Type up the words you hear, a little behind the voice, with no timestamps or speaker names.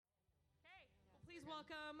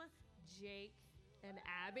welcome Jake and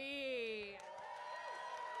Abbie.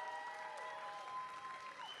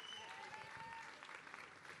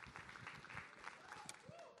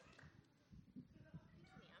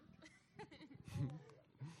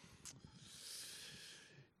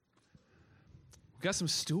 We've got some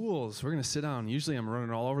stools. We're going to sit down. Usually I'm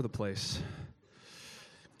running all over the place.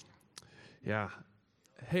 Yeah.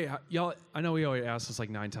 Hey, y'all, I know we always ask this like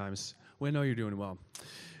 9 times. We know you're doing well.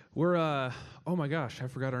 We're, oh my gosh, I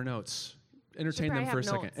forgot our notes. Entertain them for a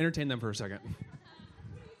second. Entertain them for a second.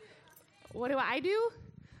 What do?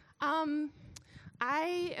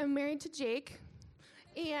 I am married to Jake,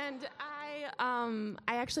 and I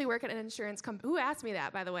actually work at an insurance company. Who asked me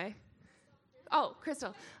that, by the way? Oh,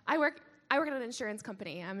 Crystal. I work at an insurance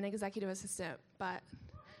company. I'm an executive assistant, but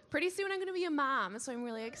pretty soon I'm going to be a mom, so I'm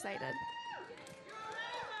really excited.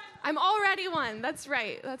 I'm already one. That's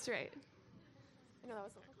right. I know that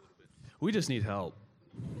was. We just need help.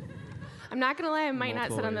 I'm not going to lie. I might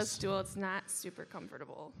not sit on this stool. It's not super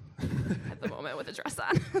comfortable at the moment with a dress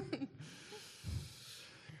on.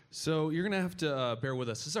 So you're going to have to bear with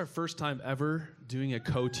us. This is our first time ever doing a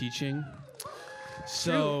co-teaching.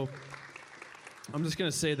 So I'm just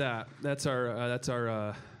going to say that. That's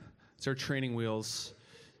our training wheels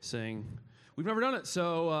saying, we've never done it,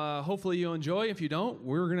 so hopefully you'll enjoy. If you don't,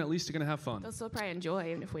 we're at least going to have fun. They'll still probably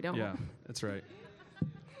enjoy, even if we don't. Yeah, that's right.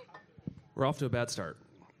 We're off to a bad start.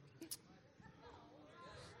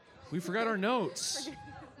 We forgot our notes.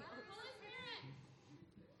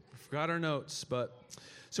 But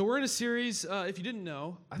so we're in a series. If you didn't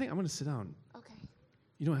know, I think I'm going to sit down. Okay.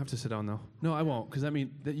 You don't have to sit down though. No, I won't, because that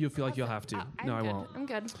means that you'll feel like you'll have to. No, I won't. I'm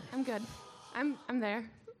good. I'm there.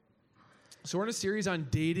 So we're in a series on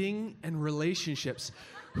dating and relationships.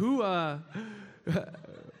 Who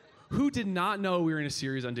did not know we were in a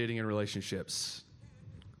series on dating and relationships?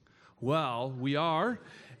 Well, we are,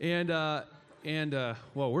 and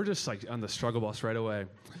we're just like on the struggle bus right away.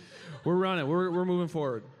 We're running. We're moving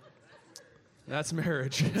forward. That's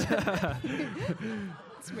marriage. It's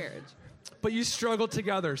marriage. But you struggle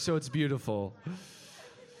together, so it's beautiful.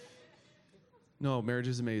 No, marriage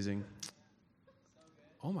is amazing.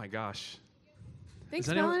 Oh my gosh. Thanks,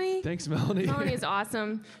 Melanie. Melanie is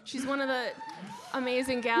awesome. She's one of the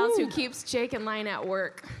amazing gals who keeps Jake in line at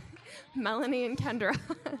work. Melanie and Kendra.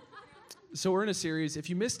 So we're in a series. If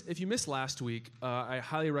you missed last week, I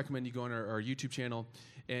highly recommend you go on our YouTube channel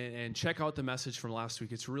and check out the message from last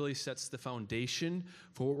week. It really sets the foundation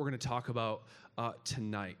for what we're going to talk about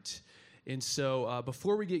tonight. And so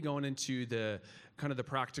before we get going into the kind of the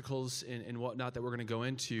practicals and whatnot that we're going to go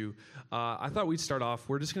into, I thought we'd start off.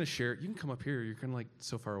 We're just going to share. You can come up here. You're kind of like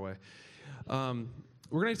so far away.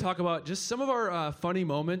 We're going to talk about just some of our funny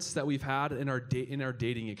moments that we've had in our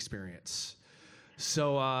dating experience.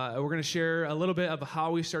 So we're going to share a little bit of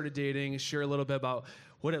how we started dating, share a little bit about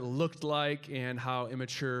what it looked like and how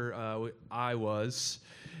immature I was,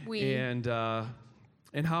 and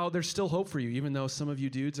how there's still hope for you, even though some of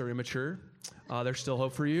you dudes are immature. There's still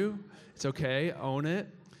hope for you. It's okay. Own it.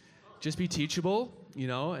 Just be teachable,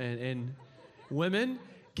 and women,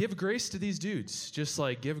 give grace to these dudes. Just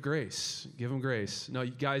like give grace. Give them grace. No,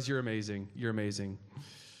 guys, you're amazing. You're amazing.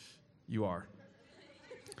 You are.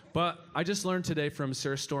 But I just learned today from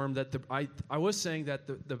Sarah Storm that I was saying that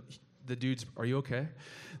the dude's, are you okay?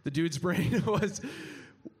 The dude's brain was,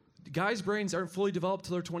 guys' brains aren't fully developed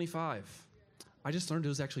till they're 25. I just learned it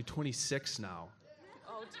was actually 26 now.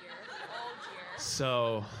 Oh dear.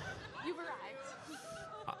 So. You've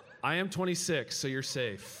arrived. I am 26, so you're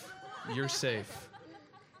safe. You're safe.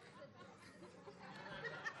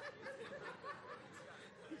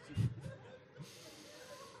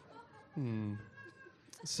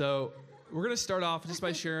 So we're going to start off just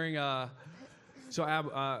by sharing, so Ab,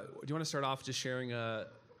 do you want to start off just sharing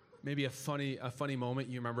maybe a funny moment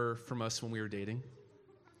you remember from us when we were dating?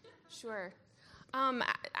 Sure.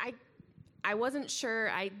 I wasn't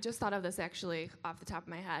sure. I just thought of this actually off the top of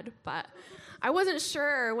my head, but I wasn't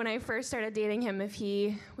sure when I first started dating him if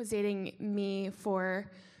he was dating me for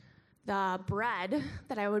the bread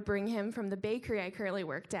that I would bring him from the bakery I currently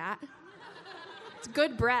worked at. It's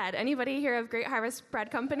good bread. Anybody here of Great Harvest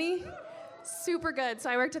Bread Company? Super good.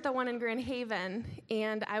 So I worked at the one in Grand Haven,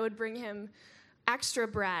 and I would bring him extra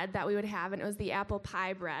bread that we would have, and it was the apple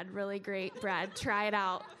pie bread. Really great bread. Try it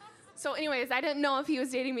out. So anyways, I didn't know if he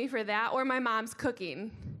was dating me for that or my mom's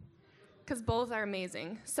cooking, because both are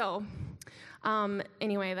amazing. So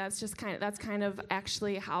anyway, that's kind of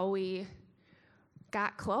actually how we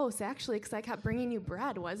got close, actually, because I kept bringing you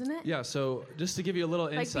bread, wasn't it? Yeah, so just to give you a little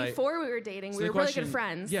Like insight. before we were dating, So we the were really question- good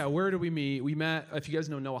friends. Yeah, where did we meet? We met, if you guys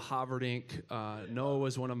know Noah Haverdink, Noah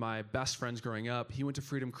was one of my best friends growing up. He went to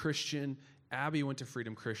Freedom Christian. Abbie went to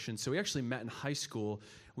Freedom Christian. So we actually met in high school.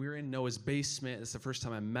 We were in Noah's basement. It's the first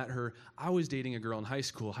time I met her. I was dating a girl in high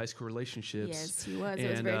school relationships. Yes, he was. It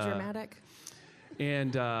was very dramatic.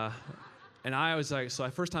 And I was like, so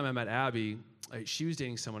the first time I met Abbie, she was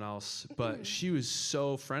dating someone else, but she was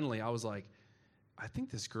so friendly. I was like, I think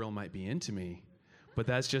this girl might be into me. But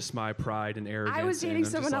that's just my pride and arrogance. I was dating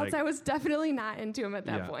someone else. Like, I was definitely not into him at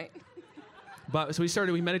that point. But so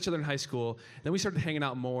we met each other in high school. Then we started hanging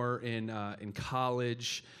out more in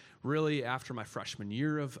college. Really, after my freshman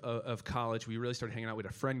year of college, we really started hanging out with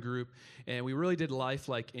a friend group, and we really did life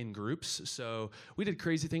like in groups. So we did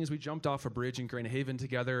crazy things. We jumped off a bridge in Grand Haven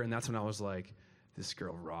together, and that's when I was like, this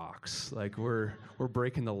girl rocks. Like we're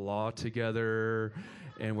breaking the law together,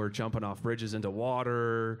 and we're jumping off bridges into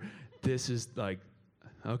water. This is like,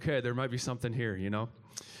 okay, there might be something here, you know?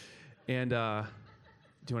 And do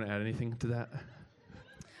you want to add anything to that?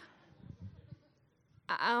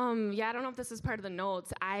 Yeah, I don't know if this is part of the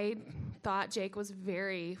notes. I thought Jake was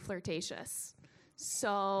very flirtatious.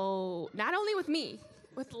 So, not only with me,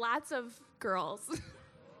 with lots of girls.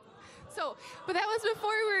 But that was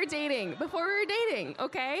before we were dating,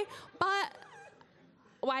 okay? But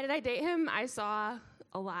why did I date him? I saw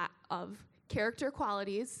a lot of character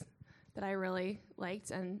qualities that I really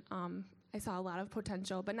liked, and I saw a lot of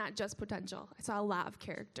potential, but not just potential. I saw a lot of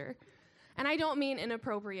character. And I don't mean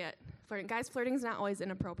inappropriate flirting. Guys, flirting is not always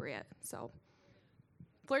inappropriate. So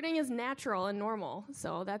flirting is natural and normal.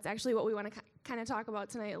 So that's actually what we want to kind of talk about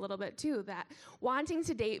tonight a little bit too, that wanting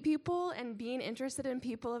to date people and being interested in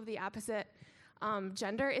people of the opposite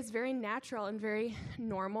gender is very natural and very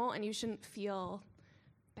normal, and you shouldn't feel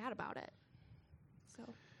bad about it. So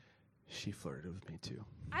she flirted with me too.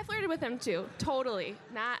 I flirted with him too, totally.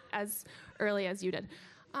 Not as early as you did.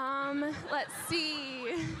 Let's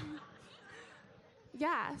see.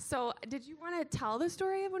 Yeah, so did you want to tell the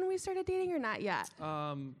story of when we started dating or not yet?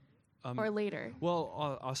 Or later?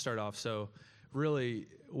 Well, I'll start off. So really,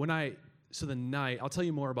 the night, I'll tell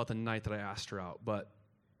you more about the night that I asked her out, but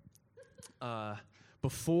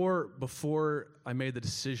before I made the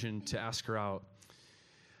decision to ask her out,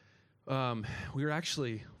 we were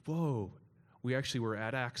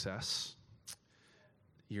at Access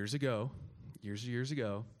years ago.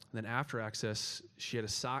 And then after Access, she had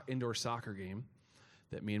a indoor soccer game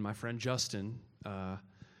that me and my friend Justin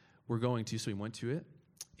were going to, so we went to it.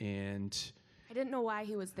 And I didn't know why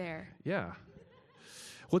he was there. Yeah.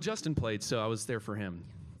 Well, Justin played, so I was there for him.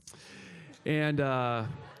 And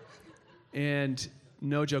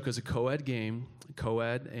no joke, it was a co-ed game,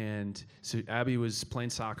 and so Abbie was playing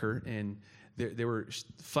soccer, and they were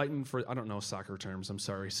fighting for, I don't know soccer terms, I'm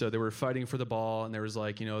sorry. So they were fighting for the ball, and there was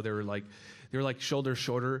like, they were like shoulder to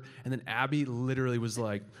shoulder, and then Abbie literally was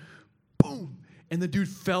like, boom, and the dude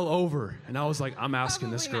fell over, and I was like, I'm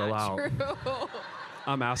asking this girl out.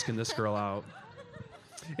 I'm asking this girl out.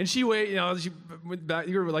 And she weighed, she went back,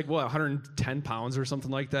 you were like, 110 pounds or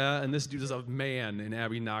something like that, and this dude is a man, and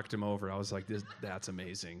Abbie knocked him over. I was like, that's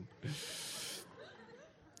amazing.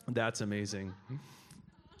 That's amazing.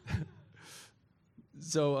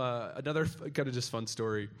 So another kind of just fun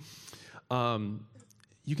story.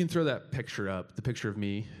 You can throw that picture up, the picture of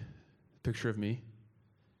me.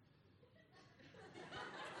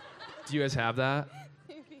 Do you guys have that?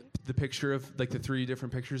 The picture of, like, the 3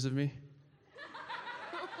 different pictures of me?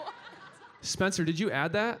 Spencer, did you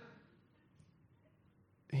add that?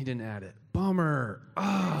 He didn't add it. Bummer.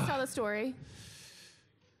 I saw the story.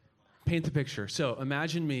 Paint the picture. So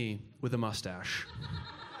imagine me with a mustache.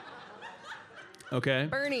 Okay?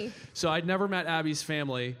 Bernie. So I'd never met Abbie's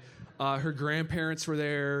family. Her grandparents were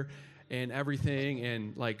there and everything.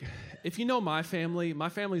 And, like, if you know my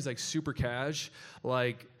family's, like, super cash.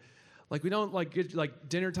 Like we don't, like, get, like,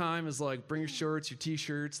 dinner time is, like, bring your shorts, your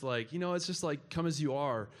T-shirts. Like, it's just, like, come as you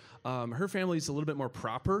are. Her family's a little bit more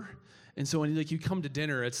proper. And so when, like, you come to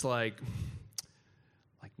dinner, it's, like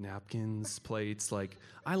napkins, plates. Like,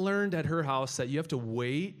 I learned at her house that you have to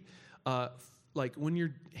wait. Like, when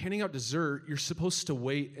you're handing out dessert, you're supposed to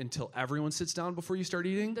wait until everyone sits down before you start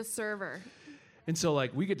eating. The server. And so,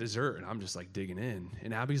 like, we get dessert, and I'm just, like, digging in.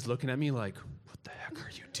 And Abbie's looking at me like, what the heck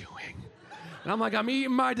are you doing? And I'm like, I'm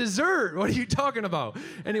eating my dessert. What are you talking about?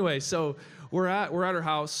 Anyway, so we're at her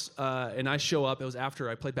house, and I show up. It was after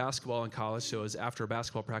I played basketball in college, so it was after a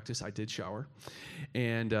basketball practice. I did shower.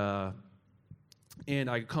 And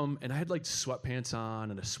I come, and I had, like, sweatpants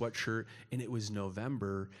on and a sweatshirt, and it was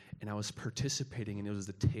November, and I was participating, and it was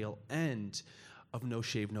the tail end of No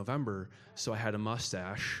Shave November, so I had a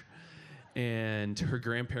mustache. And her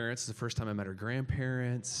grandparents, the first time I met her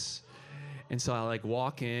grandparents. And so I like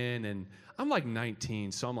walk in, and I'm like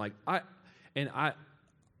 19, so I'm like, I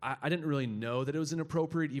didn't really know that it was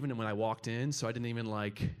inappropriate even when I walked in, so I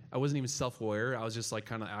wasn't even self-aware. I was just like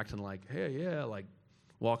kind of acting like, hey, yeah, like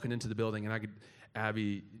walking into the building, and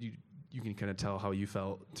Abbie, you can kind of tell how you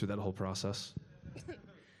felt through that whole process.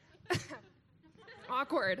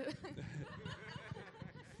 Awkward.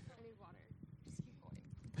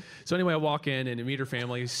 So anyway, I walk in and meet her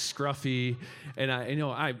family, scruffy, and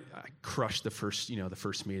I crushed the first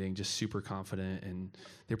meeting, just super confident, and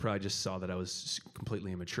they probably just saw that I was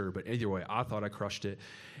completely immature. But either way, I thought I crushed it.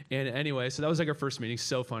 And anyway, so that was like our first meeting.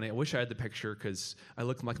 So funny. I wish I had the picture because I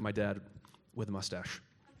looked like my dad with a mustache.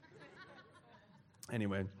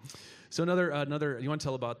 Anyway, so another. You want to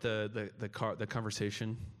tell about the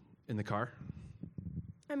conversation in the car?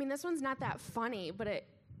 I mean, this one's not that funny, but it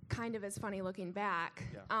kind of is funny looking back.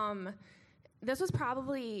 Yeah. This was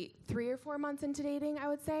probably 3 or 4 months into dating, I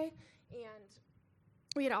would say, and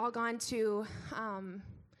we had all gone to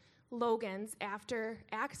Logan's after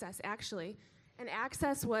Access, actually. And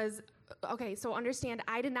Access was, okay, so understand,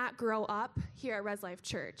 I did not grow up here at Res Life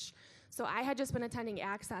Church. So I had just been attending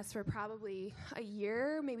Access for probably a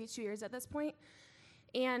year, maybe 2 years at this point.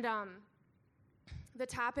 And the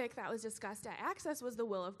topic that was discussed at Access was the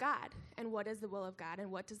will of God. And what is the will of God,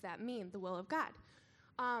 and what does that mean, the will of God?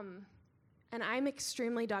 And I'm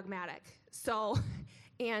extremely dogmatic. So,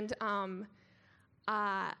 and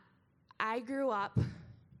I grew up,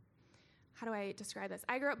 how do I describe this?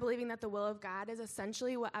 I grew up believing that the will of God is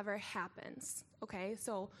essentially whatever happens, okay?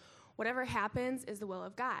 So whatever happens is the will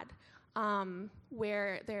of God.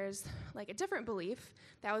 Where there's like a different belief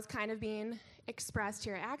that was kind of being expressed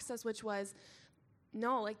here at Access, which was,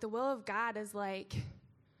 no, like the will of God is like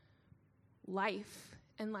life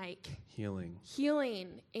and like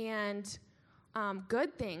healing and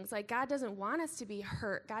good things. Like God doesn't want us to be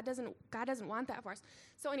hurt. God doesn't want that for us.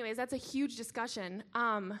 So anyways, that's a huge discussion.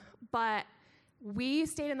 But we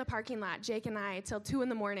stayed in the parking lot, Jake and I, till 2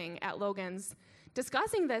 a.m. at Logan's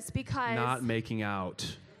discussing this because not making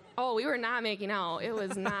out. Oh, we were not making out. It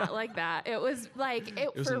was not like that. It was like,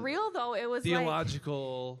 it was for real though. It was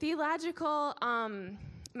theological.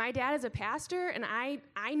 My dad is a pastor, and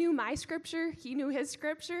I knew my scripture. He knew his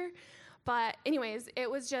scripture. But anyways, it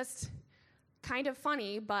was just kind of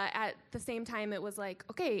funny. But at the same time, it was like,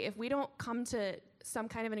 okay, if we don't come to some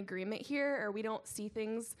kind of an agreement here, or we don't see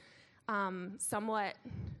things somewhat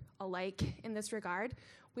alike in this regard,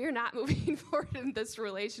 we are not moving forward in this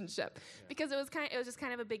relationship, because it was just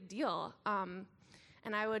kind of a big deal.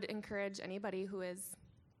 And I would encourage anybody who is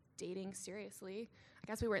dating seriously. I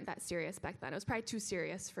guess we weren't that serious back then. It was probably too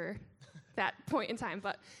serious for that point in time.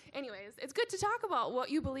 But anyways, it's good to talk about what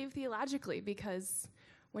you believe theologically, because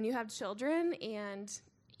when you have children, and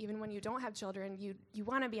even when you don't have children, you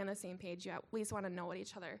want to be on the same page. You at least want to know what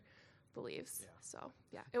each other believes. Yeah. So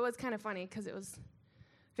yeah, it was kind of funny because it was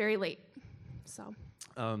very late. So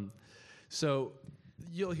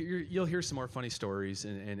you'll hear some more funny stories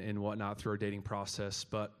and whatnot through our dating process,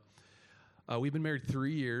 but we've been married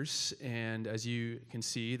 3 years, and as you can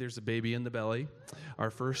see, there's a baby in the belly, our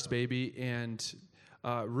first baby, and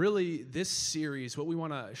really this series, what we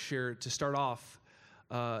want to share to start off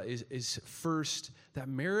is first that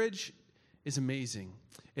marriage is amazing.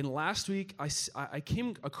 And last week, I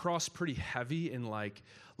came across pretty heavy in like,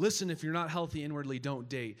 listen, if you're not healthy inwardly, don't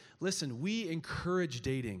date. Listen, we encourage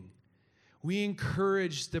dating. We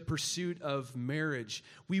encourage the pursuit of marriage.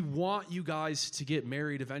 We want you guys to get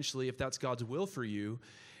married eventually if that's God's will for you.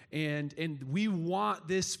 And we want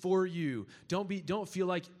this for you. Don't feel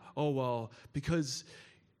like, oh, well, because...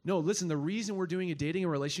 No, listen, the reason we're doing a dating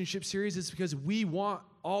and relationship series is because we want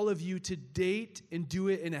all of you to date and do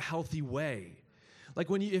it in a healthy way. Like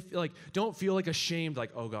don't feel like ashamed,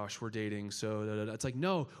 like, oh gosh, we're dating, so da, da, da. It's like,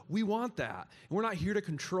 no, we want that. And we're not here to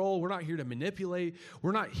control. We're not here to manipulate.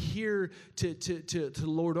 We're not here to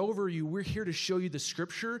lord over you. We're here to show you the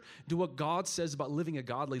scripture, to what God says about living a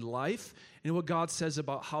godly life, and what God says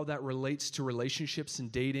about how that relates to relationships and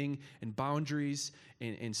dating and boundaries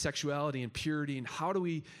and sexuality and purity, and how do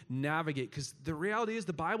we navigate? Because the reality is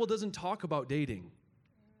the Bible doesn't talk about dating.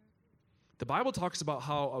 The Bible talks about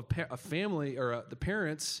how a family or the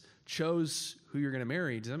parents chose who you're going to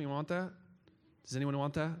marry. Does anyone want that? Does anyone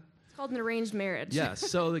want that? It's called an arranged marriage. Yes.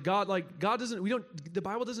 So the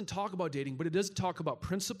Bible doesn't talk about dating, but it does talk about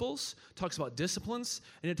principles, talks about disciplines,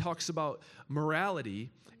 and it talks about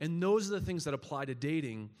morality. And those are the things that apply to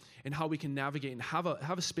dating and how we can navigate and have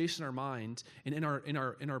a space in our mind and in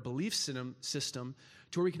our belief system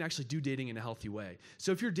to where we can actually do dating in a healthy way.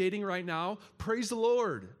 So if you're dating right now, praise the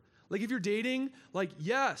Lord. Like if you're dating, like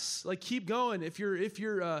yes, like keep going. If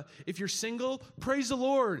you're single, praise the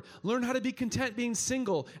Lord. Learn how to be content being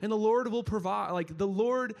single, and the Lord will provide. Like the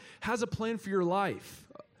Lord has a plan for your life.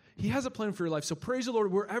 He has a plan for your life. So praise the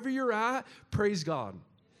Lord wherever you're at. Praise God.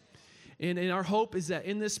 And our hope is that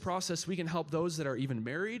in this process we can help those that are even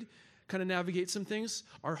married kind of navigate some things.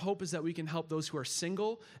 Our hope is that we can help those who are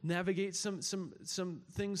single navigate some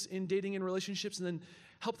things in dating and relationships, and then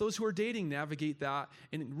help those who are dating navigate that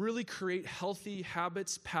and really create healthy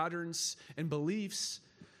habits, patterns, and beliefs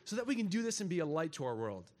so that we can do this and be a light to our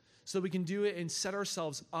world, so that we can do it and set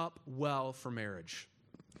ourselves up well for marriage.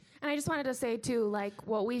 And I just wanted to say, too, like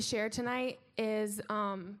what we share tonight is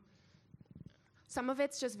some of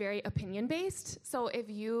it's just very opinion-based. So if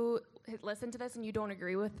you listen to this and you don't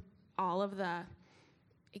agree with all of the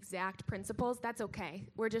exact principles, that's okay.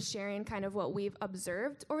 We're just sharing kind of what we've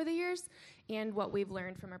observed over the years and what we've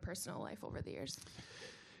learned from our personal life over the years.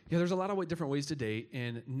 Yeah, there's a lot of different ways to date,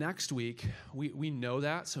 and next week, we know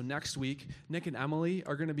that. So next week, Nick and Emily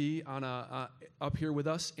are going to be on up here with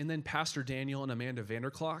us, and then Pastor Daniel and Amanda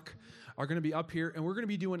Vanderklok are going to be up here, and we're going to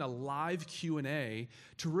be doing a live Q&A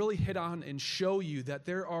to really hit on and show you that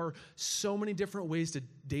there are so many different ways to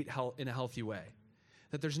date in a healthy way.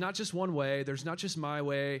 That there's not just one way, there's not just my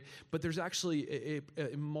way, but there's actually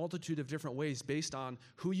a multitude of different ways based on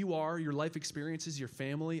who you are, your life experiences, your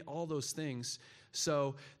family, all those things.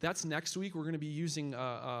 So that's next week. We're going to be using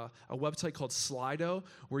a website called Slido,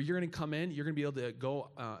 where you're going to come in, you're going to be able to go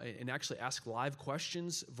and actually ask live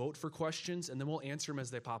questions, vote for questions, and then we'll answer them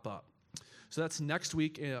as they pop up. So that's next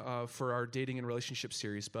week for our dating and relationship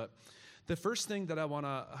series. But the first thing that I want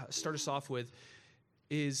to start us off with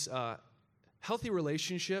is healthy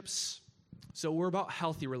relationships. So we're about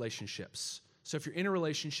healthy relationships. So if you're in a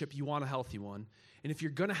relationship, you want a healthy one. And if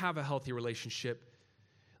you're going to have a healthy relationship,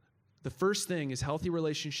 the first thing is healthy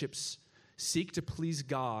relationships seek to please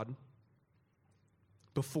God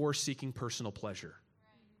before seeking personal pleasure.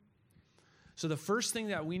 So the first thing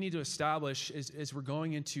that we need to establish as we're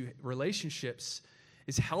going into relationships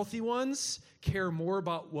is healthy ones care more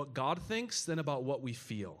about what God thinks than about what we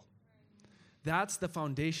feel. That's the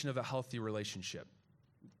foundation of a healthy relationship.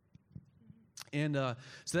 And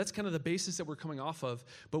so that's kind of the basis that we're coming off of.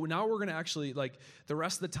 But now we're going to actually, like the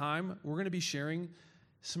rest of the time, we're going to be sharing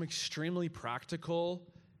some extremely practical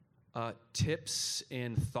tips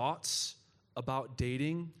and thoughts about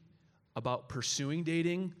dating, about pursuing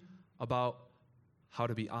dating, about how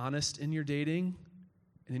to be honest in your dating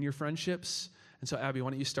and in your friendships. And so, Abbie,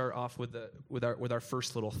 why don't you start off with our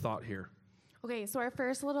first little thought here? Okay, so our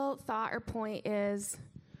first little thought or point is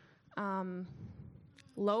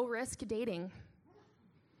low-risk dating.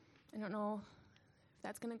 I don't know if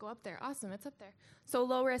that's going to go up there. Awesome, it's up there. So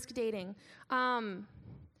low-risk dating.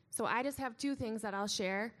 So I just have two things that I'll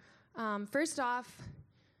share. First off,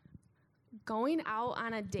 going out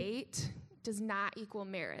on a date does not equal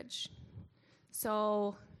marriage.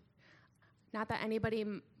 So not that anybody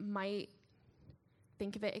might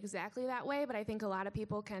think of it exactly that way, but I think a lot of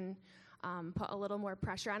people can put a little more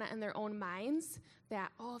pressure on it in their own minds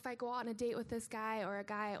that, if I go out on a date with this guy or a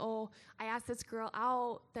guy, I asked this girl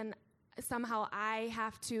out, then somehow I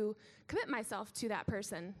have to commit myself to that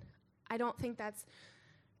person. I don't think that's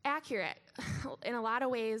accurate. In a lot of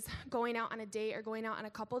ways, going out on a date or going out on a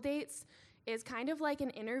couple dates is kind of like an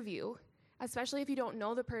interview, especially if you don't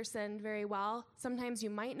know the person very well. Sometimes you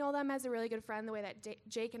might know them as a really good friend, the way that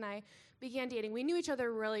Jake and I began dating. We knew each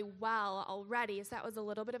other really well already, so that was a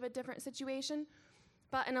little bit of a different situation.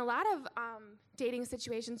 But in a lot of dating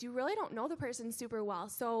situations, you really don't know the person super well.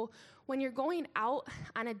 So when you're going out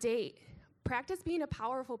on a date, practice being a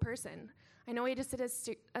powerful person. I know we just did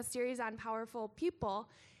a series on powerful people,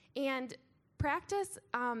 and practice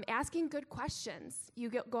asking good questions. You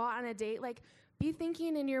go out on a date, be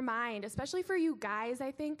thinking in your mind, especially for you guys,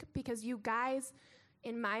 I think, because you guys,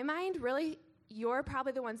 in my mind, really, you're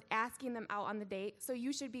probably the ones asking them out on the date, so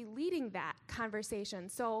you should be leading that conversation.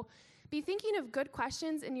 So be thinking of good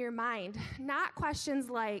questions in your mind, not questions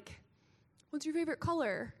like, what's your favorite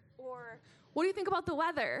color? Or what do you think about the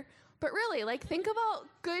weather? But really, think about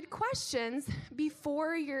good questions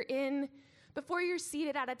before you're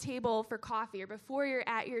seated at a table for coffee or before you're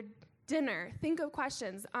at your dinner. Think of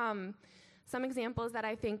questions. some examples that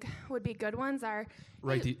I think would be good ones are...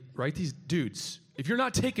 Write these, dudes, if you're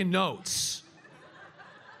not taking notes,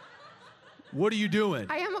 what are you doing?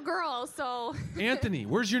 I am a girl, so... Anthony,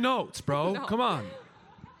 where's your notes, bro? No. Come on.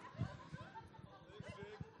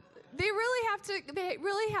 They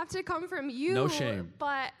really have to come from you. No shame.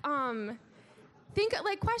 But think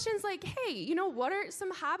like questions like, hey, what are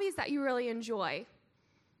some hobbies that you really enjoy?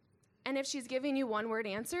 And if she's giving you one-word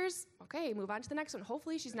answers, okay, move on to the next one.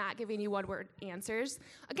 Hopefully she's not giving you one-word answers.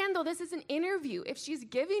 Again, though, this is an interview. If she's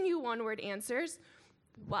giving you one-word answers,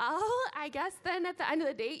 well, I guess then at the end of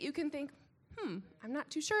the date you can think, I'm not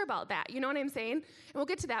too sure about that. You know what I'm saying? And we'll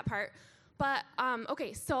get to that part. But,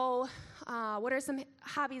 okay, so what are some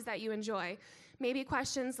hobbies that you enjoy? Maybe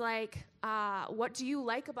questions like, what do you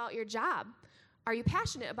like about your job? Are you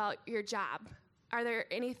passionate about your job? Are there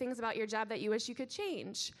any things about your job that you wish you could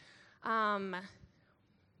change? What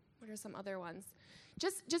are some other ones?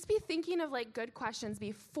 Just be thinking of like good questions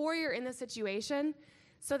before you're in the situation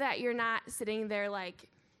so that you're not sitting there like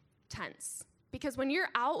tense. Because when you're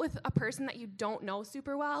out with a person that you don't know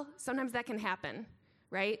super well, sometimes that can happen,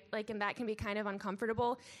 right? Like, and that can be kind of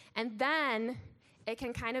uncomfortable. And then it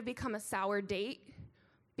can kind of become a sour date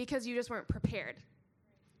because you just weren't prepared.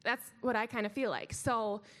 That's what I kind of feel like.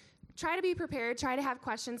 So try to be prepared, try to have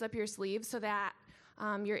questions up your sleeve so that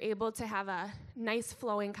you're able to have a nice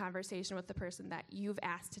flowing conversation with the person that you've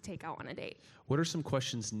asked to take out on a date. What are some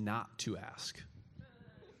questions not to ask?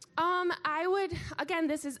 I would, again,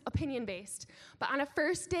 this is opinion-based, but on a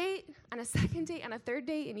first date, on a second date, on a third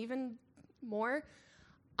date, and even more,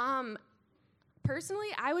 personally,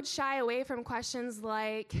 I would shy away from questions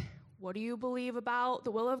like, what do you believe about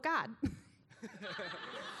the will of God?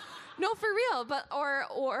 No, for real, but,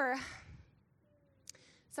 or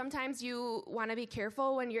sometimes you want to be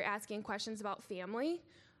careful when you're asking questions about family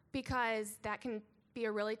because that can be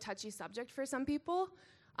a really touchy subject for some people.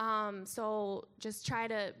 So just try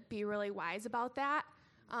to be really wise about that.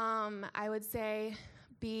 I would say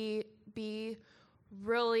be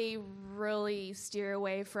really, really steer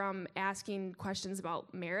away from asking questions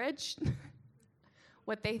about marriage,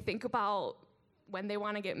 what they think about when they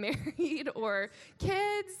want to get married or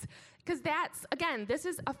kids, because that's, again, this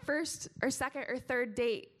is a first or second or third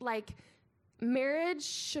date. Like, marriage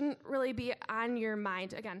shouldn't really be on your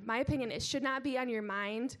mind. Again, my opinion, it should not be on your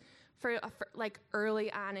mind for like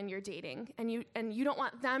early on in your dating, and you don't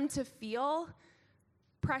want them to feel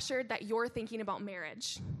pressured that you're thinking about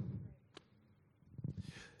marriage.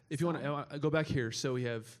 If you want to go back here, so we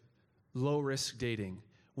have low risk dating.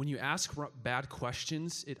 When you ask bad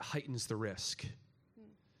questions, it heightens the risk.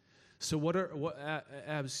 So what are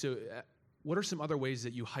some other ways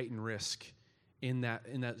that you heighten risk in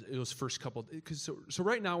those first couple? Because so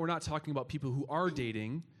right now we're not talking about people who are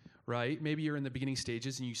dating. Right? Maybe you're in the beginning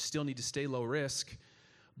stages and you still need to stay low risk.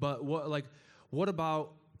 But what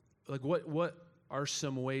are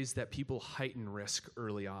some ways that people heighten risk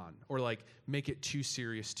early on or like make it too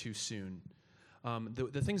serious too soon?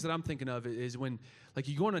 The things that I'm thinking of is when like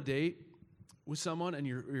you go on a date with someone and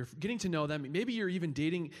you're getting to know them. Maybe you're even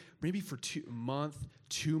dating maybe for 2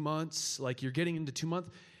 months, like you're getting into 2 months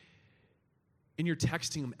and you're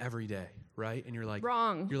texting them every day. Right? And you're like,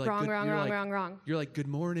 wrong. You're like, wrong. You're like, good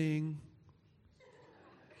morning.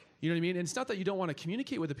 You know what I mean? And it's not that you don't want to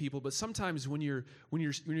communicate with the people, but sometimes when you're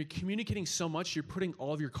communicating so much, you're putting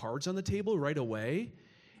all of your cards on the table right away,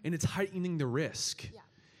 and it's heightening the risk. Yeah.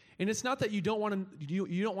 And it's not that you don't want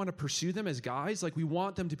to pursue them as guys. Like, we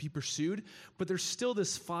want them to be pursued, but there's still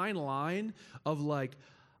this fine line of like,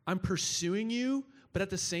 I'm pursuing you, but at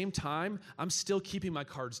the same time, I'm still keeping my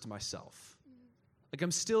cards to myself. Like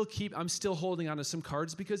I'm still holding on to some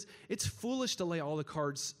cards because it's foolish to lay all the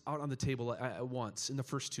cards out on the table at once in the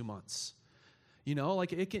first 2 months. You know,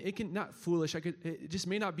 like it can not foolish. It just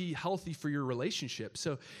may not be healthy for your relationship.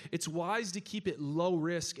 So it's wise to keep it low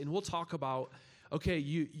risk. And we'll talk about,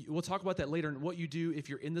 we'll talk about that later and what you do if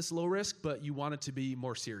you're in this low risk, but you want it to be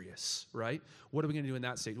more serious, right? What are we going to do in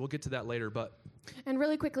that stage? We'll get to that later, And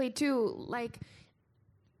really quickly too, like,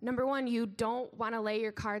 number one, you don't want to lay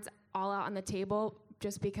your cards all out on the table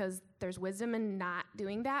just because there's wisdom in not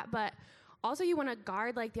doing that, but also you want to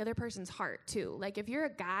guard like the other person's heart too. Like if you're a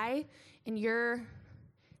guy and you're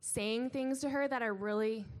saying things to her that are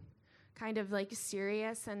really kind of like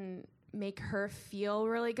serious and make her feel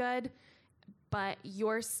really good, but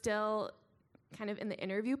you're still kind of in the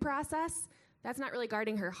interview process, that's not really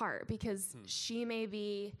guarding her heart because she may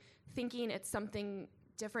be thinking it's something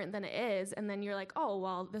different than it is, and then you're like, oh,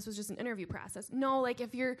 well, this was just an interview process. No, like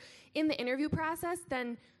if you're in the interview process,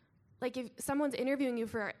 then like if someone's interviewing you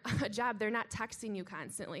for a job, they're not texting you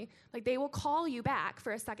constantly. Like they will call you back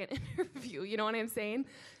for a second interview. You know what I'm saying?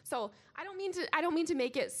 So I don't mean to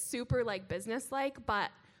make it super like business-like, but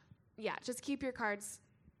yeah, just keep your cards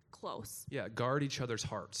close. Yeah, guard each other's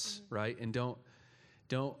hearts, right? And don't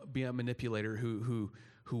be a manipulator who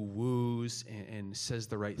woos and says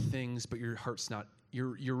the right things, but your heart's not.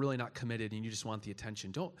 You're really not committed, and you just want the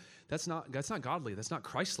attention. That's not godly. That's not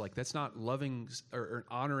Christ-like. That's not loving or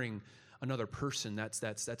honoring another person. That's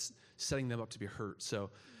setting them up to be hurt. So,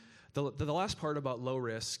 the last part about low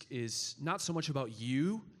risk is not so much about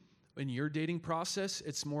you in your dating process.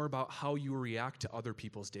 It's more about how you react to other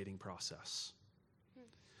people's dating process.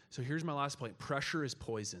 So here's my last point: pressure is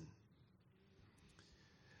poison.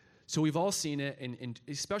 So we've all seen it, and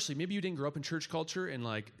especially maybe you didn't grow up in church culture, and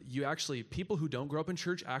like people who don't grow up in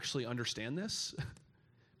church actually understand this.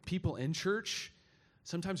 People in church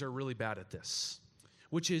sometimes are really bad at this,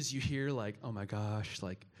 which is you hear like, oh my gosh,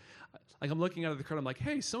 like I'm looking out of the crowd, I'm like,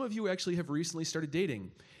 hey, some of you actually have recently started dating,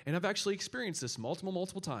 and I've actually experienced this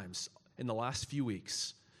multiple times in the last few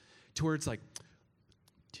weeks, to where it's like,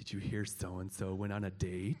 did you hear so-and-so went on a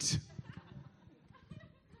date?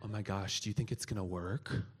 Oh my gosh, do you think it's gonna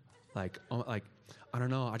work? Like, I don't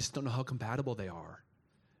know. I just don't know how compatible they are.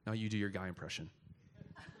 Now you do your guy impression.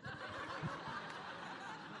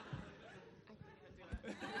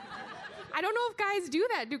 I don't know if guys do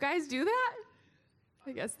that. Do guys do that?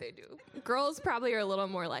 I guess they do. Girls probably are a little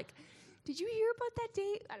more like, did you hear about that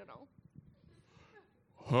date? I don't know.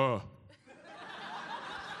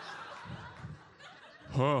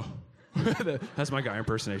 Huh. That's my guy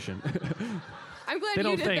impersonation. I'm glad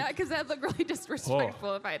you did that because that looked really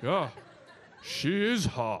disrespectful if I did. Yeah, she is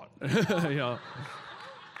hot. Yeah.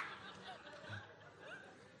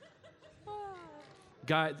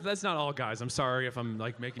 Guy, that's not all guys. I'm sorry if I'm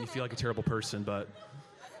like making you feel like a terrible person, but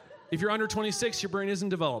if you're under 26, your brain isn't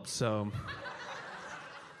developed. So,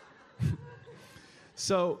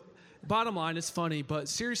 bottom line, it's funny, but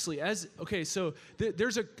seriously, so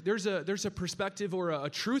there's a perspective or a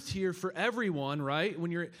truth here for everyone, right?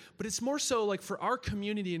 But it's more so like for our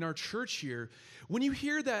community and our church here. When you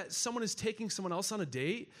hear that someone is taking someone else on a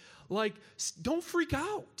date, like don't freak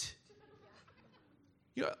out.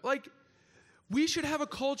 You know, like we should have a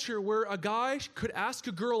culture where a guy could ask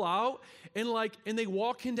a girl out and they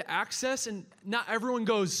walk into Access and not everyone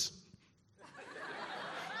goes.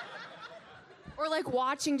 Or like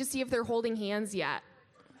watching to see if they're holding hands yet.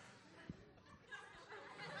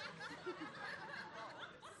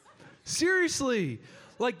 Seriously,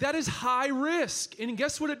 like that is high risk. And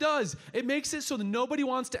guess what it does? It makes it so that nobody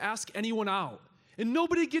wants to ask anyone out. And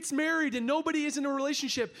nobody gets married and nobody is in a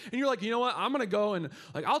relationship. And you're like, you know what? I'm going to go and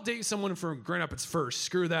like, I'll date someone from Grand Rapids first.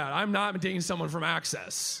 Screw that. I'm not dating someone from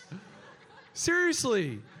Access.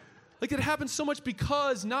 Seriously. Like it happens so much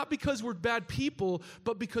not because we're bad people,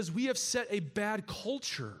 but because we have set a bad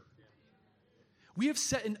culture. We have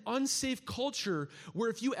set an unsafe culture where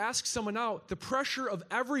if you ask someone out, the pressure of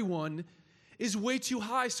everyone is way too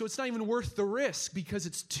high, so it's not even worth the risk because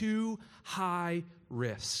it's too high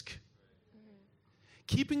risk.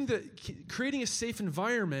 Creating a safe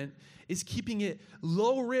environment is keeping it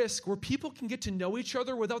low risk where people can get to know each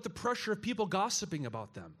other without the pressure of people gossiping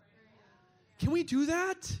about them. Can we do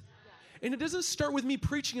that? And it doesn't start with me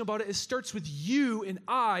preaching about it. It starts with you and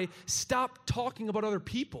I stop talking about other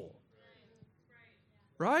people.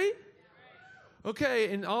 Right?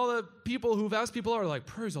 Okay, and all the people who've asked people are like,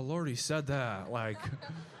 praise the Lord, he said that. Like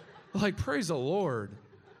praise the Lord.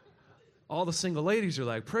 All the single ladies are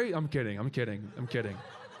like, I'm kidding.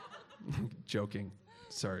 Joking.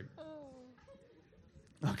 Sorry.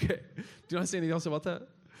 Okay. Do you want to say anything else about that?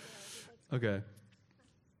 Okay.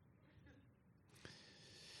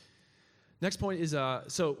 Next point is,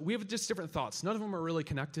 so we have just different thoughts. None of them are really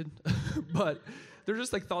connected, but they're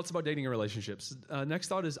just like thoughts about dating and relationships. Next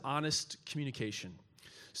thought is honest communication.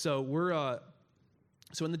 So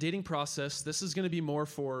so in the dating process, this is more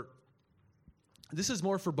for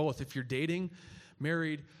both. If you're dating,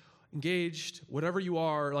 married, engaged, whatever you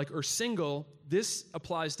are, or single, this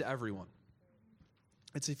applies to everyone.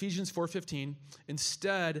 It's Ephesians 4:15.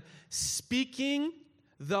 Instead, speaking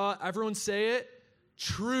everyone say it,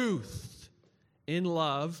 truth in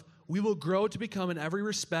love, we will grow to become in every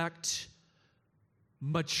respect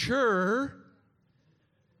mature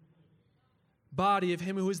body of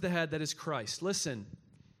him who is the head, that is Christ. Listen.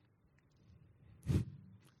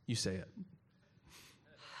 You say it.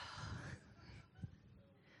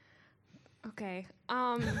 Okay.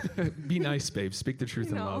 Be nice, babe. Speak the truth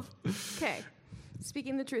in love. Okay.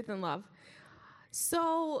 Speaking the truth in love.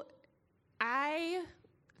 So I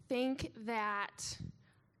think that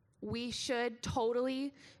we should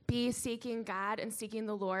totally be seeking God and seeking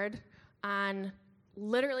the Lord on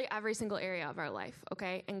literally every single area of our life,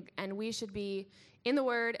 okay? And we should be in the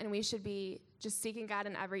Word, and we should be just seeking God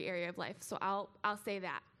in every area of life. So I'll say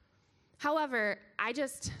that. However, I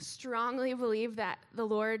just strongly believe that the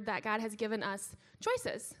Lord, that God has given us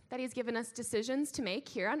choices, that he's given us decisions to make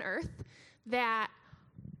here on earth that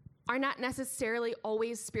are not necessarily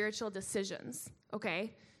always spiritual decisions,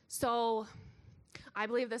 okay? So I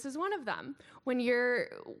believe this is one of them. When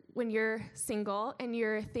you're single and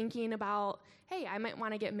you're thinking about, hey, I might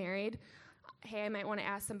want to get married, hey, I might want to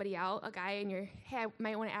ask somebody out, a guy, and hey, I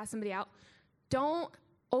might want to ask somebody out, don't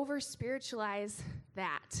over-spiritualize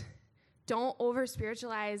that. Don't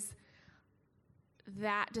over-spiritualize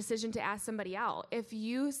that decision to ask somebody out. If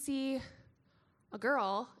you see a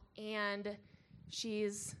girl and she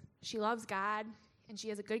loves God and she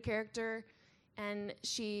has a good character and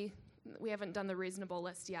we haven't done the reasonable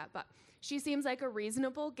list yet, but she seems like a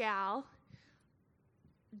reasonable gal,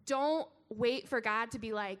 don't wait for God to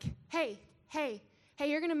be like, hey,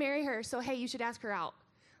 you're going to marry her, so hey, you should ask her out.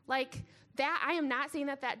 Like that, I am not saying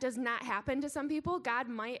that does not happen to some people. God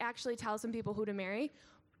might actually tell some people who to marry,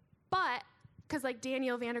 but because like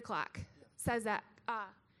Daniel Vanderklok says that,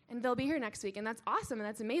 and they'll be here next week, and that's awesome and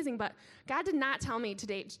that's amazing. But God did not tell me to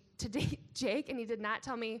date Jake, and he did not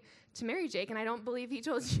tell me to marry Jake, and I don't believe he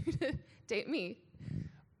told you to date me.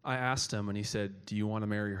 I asked him, and he said, "Do you want to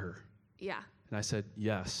marry her?" Yeah. And I said,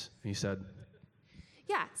 "Yes." And he said,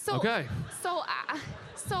 "Yeah." So okay. So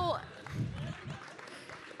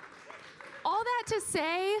all that to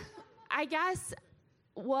say, I guess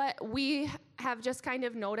what we have just kind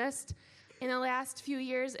of noticed in the last few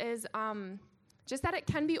years is just that it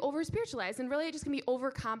can be over-spiritualized, and really it just can be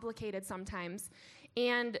over-complicated sometimes.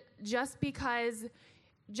 And just because,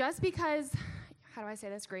 how do I say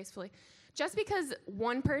this gracefully? Just because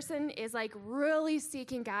one person is like really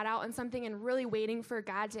seeking God out on something and really waiting for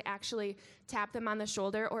God to actually tap them on the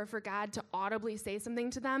shoulder or for God to audibly say something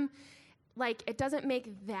to them, like it doesn't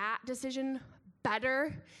make that decision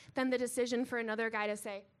better than the decision for another guy to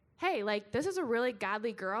say, hey, like this is a really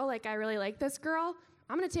godly girl, like I really like this girl,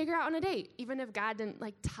 I'm going to take her out on a date, even if God didn't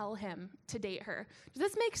like tell him to date her.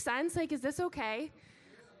 Does this make sense? Like, is this okay?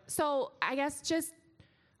 So I guess just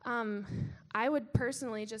I would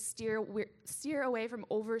personally just steer away from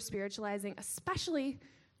over-spiritualizing, especially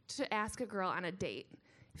to ask a girl on a date.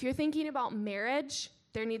 If you're thinking about marriage,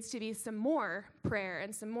 there needs to be some more prayer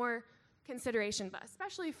and some more consideration, but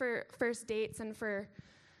especially for first dates and for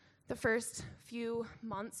the first few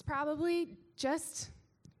months probably, just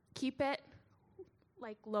keep it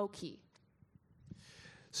like low-key.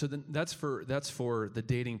 So then that's for the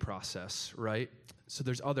dating process, right? So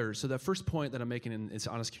there's others. So the first point that I'm making in it's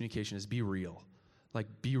honest communication is be real. Like,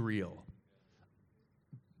 be real.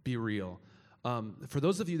 Be real. For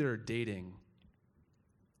those of you that are dating,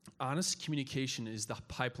 honest communication is the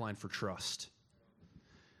pipeline for trust.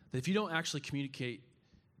 That if you don't actually communicate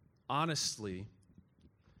honestly,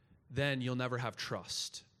 then you'll never have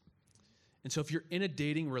trust. And so if you're in a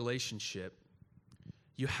dating relationship,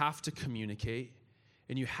 you have to communicate,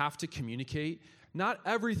 and you have to communicate not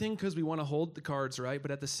everything because we want to hold the cards, right?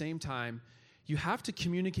 But at the same time, you have to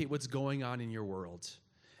communicate what's going on in your world.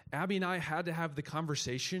 Abbie and I had to have the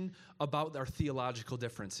conversation about our theological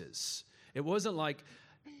differences. It wasn't like,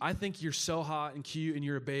 I think you're so hot and cute and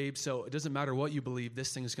you're a babe, so it doesn't matter what you believe,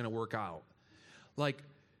 this thing's going to work out. Like,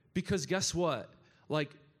 because guess what?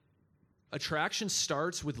 Like, attraction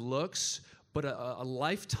starts with looks, but a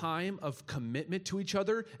lifetime of commitment to each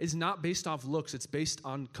other is not based off looks. It's based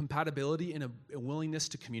on compatibility and a willingness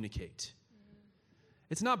to communicate.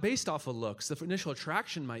 It's not based off of looks. The initial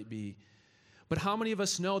attraction might be. But how many of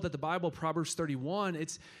us know that the Bible, Proverbs 31,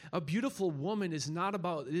 it's a beautiful woman is not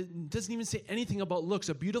about, it doesn't even say anything about looks.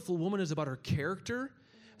 A beautiful woman is about her character.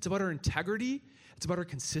 It's about her integrity. It's about her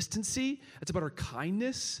consistency. It's about her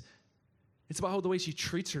kindness. It's about how the way she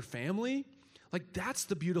treats her family. Like, that's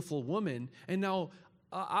the beautiful woman. And now,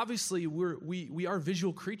 obviously, we are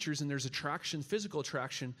visual creatures, and there's attraction, physical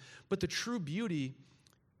attraction, but the true beauty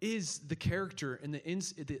is the character and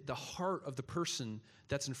the heart of the person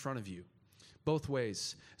that's in front of you, both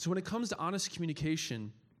ways. So when it comes to honest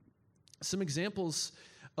communication, some examples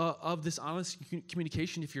of this honest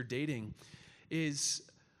communication if you're dating is,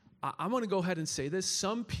 I'm going to go ahead and say this,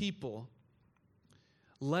 some people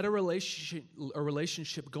let a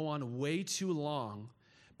relationship go on way too long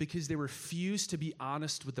because they refuse to be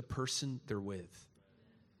honest with the person they're with.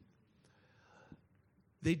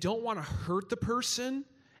 They don't want to hurt the person,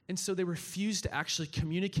 and so they refuse to actually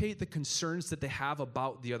communicate the concerns that they have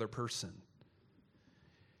about the other person.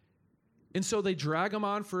 And so they drag them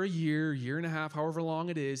on for a year, year and a half, however long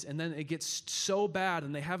it is, and then it gets so bad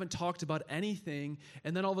and they haven't talked about anything,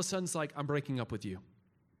 and then all of a sudden it's like, I'm breaking up with you.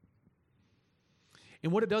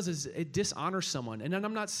 And what it does is it dishonors someone. And then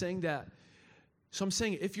I'm not saying that. So I'm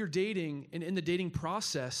saying if you're dating and in the dating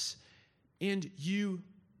process and you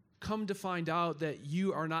come to find out that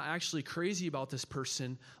you are not actually crazy about this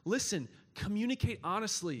person, listen, communicate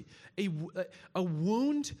honestly. A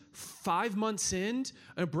wound 5 months in,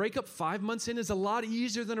 a breakup 5 months in is a lot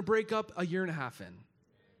easier than a breakup a year and a half in.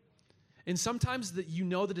 And sometimes you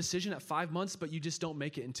know the decision at 5 months, but you just don't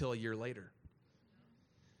make it until a year later.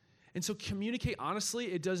 And so communicate honestly.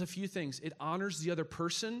 It does a few things. It honors the other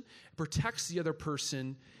person, protects the other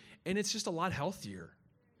person, and it's just a lot healthier.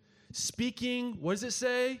 Speaking, what does it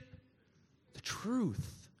say? The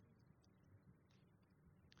truth.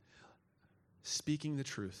 Speaking the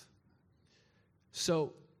truth.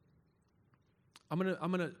 So I'm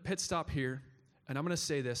gonna pit stop here, and I'm gonna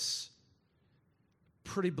say this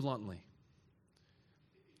pretty bluntly.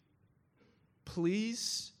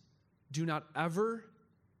 Please do not ever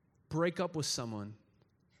break up with someone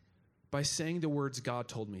by saying the words God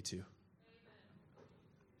told me to.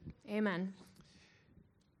 Amen.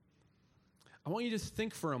 I want you to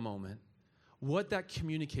think for a moment what that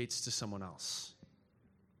communicates to someone else.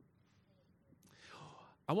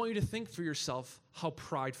 I want you to think for yourself how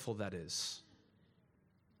prideful that is.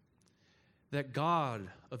 That God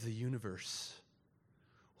of the universe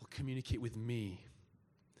will communicate with me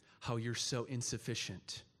how you're so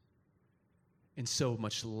insufficient and so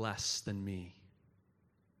much less than me.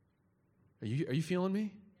 Are you feeling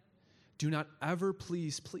me? Do not ever,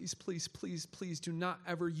 please do not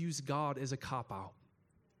ever use God as a cop-out.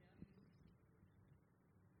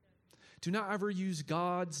 Do not ever use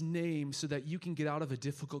God's name so that you can get out of a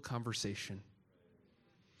difficult conversation.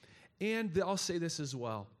 And I'll say this as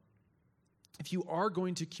well. If you are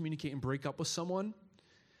going to communicate and break up with someone,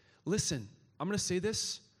 listen, I'm going to say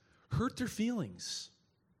this, hurt their feelings.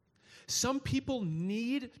 Some people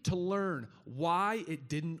need to learn why it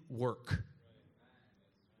didn't work.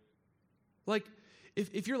 Like,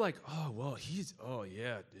 if you're like, oh, well,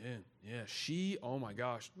 she, oh my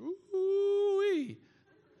gosh, ooh-wee.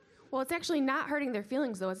 Well, it's actually not hurting their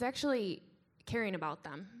feelings, though. It's actually caring about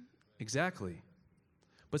them. Exactly.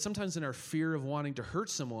 But sometimes in our fear of wanting to hurt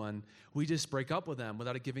someone, we just break up with them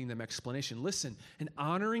without giving them explanation. Listen, an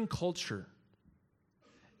honoring culture,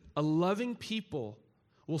 a loving people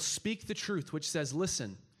will speak the truth, which says,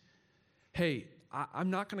 listen, hey, I'm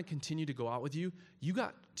not going to continue to go out with you. You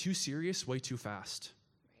got too serious way too fast.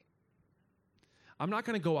 I'm not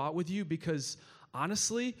going to go out with you because,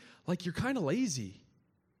 honestly, like, you're kind of lazy.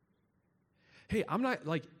 Hey, I'm not,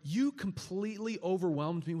 like, you completely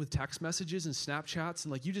overwhelmed me with text messages and Snapchats,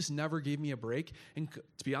 and, like, you just never gave me a break. And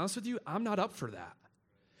to be honest with you, I'm not up for that.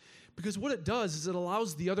 Because what it does is it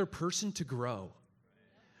allows the other person to grow.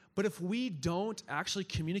 But if we don't actually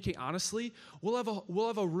communicate honestly, we'll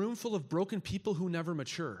have a room full of broken people who never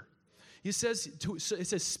mature. It says,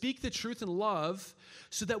 speak the truth in love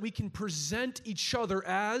so that we can present each other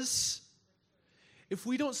as, if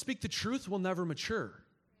we don't speak the truth, we'll never mature.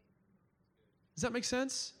 Does that make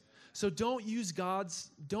sense? So don't use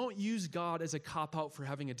God as a cop-out for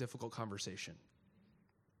having a difficult conversation.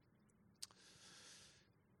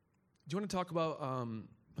 Do you want to talk about, 1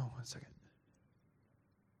 second.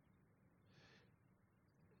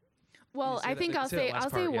 Well, I think I'll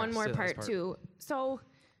say one more part too. So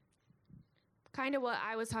kind of what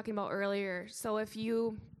I was talking about earlier. So if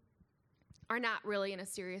you are not really in a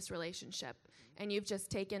serious relationship and you've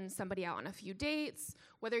just taken somebody out on a few dates,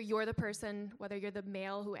 whether you're the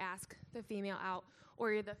male who asked the female out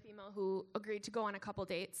or you're the female who agreed to go on a couple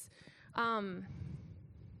dates,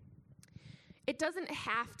 it doesn't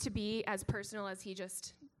have to be as personal as he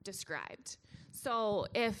just described. So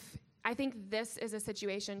I think this is a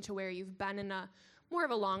situation to where you've been in a more of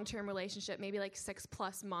a long-term relationship, maybe like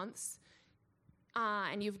 6+ months,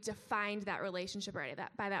 and you've defined that relationship already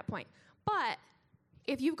by that point. But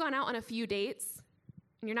if you've gone out on a few dates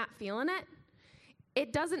and you're not feeling it,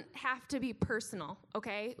 it doesn't have to be personal,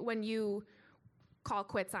 okay? When you call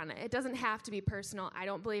quits on it, it doesn't have to be personal. I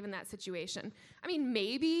don't believe in that situation. I mean,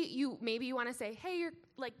 maybe you want to say, hey,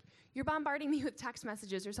 you're bombarding me with text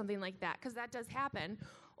messages or something like that, because that does happen.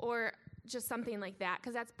 Or just something like that,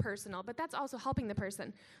 because that's personal, but that's also helping the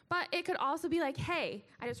person. But it could also be like, hey,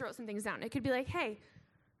 I just wrote some things down. It could be like, hey,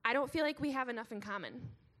 I don't feel like we have enough in common.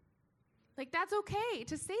 Like, that's okay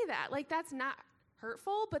to say that. Like, that's not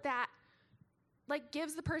hurtful, but that, like,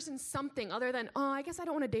 gives the person something other than, oh, I guess I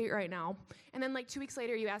don't want to date right now. And then, like, 2 weeks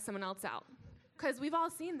later, you ask someone else out. because we've all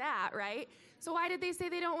seen that, right? So why did they say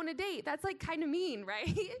they don't want to date? That's like kind of mean,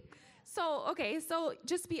 right? So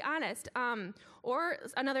just be honest. Or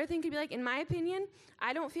another thing could be like, in my opinion,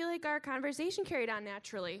 I don't feel like our conversation carried on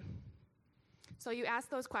naturally. So you ask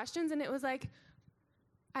those questions, and it was like,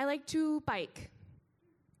 I like to bike.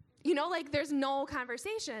 You know, like there's no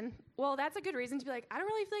conversation. Well, that's a good reason to be like, I don't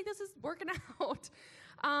really feel like this is working out.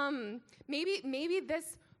 Maybe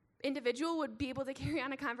this individual would be able to carry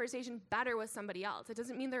on a conversation better with somebody else. It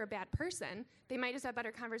doesn't mean they're a bad person. They might just have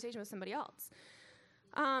better conversation with somebody else.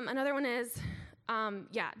 Another one is,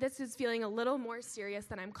 this is feeling a little more serious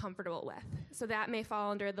than I'm comfortable with. So that may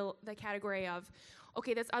fall under the category of,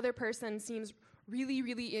 okay, this other person seems really,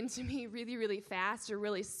 really into me really, really fast or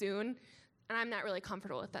really soon, and I'm not really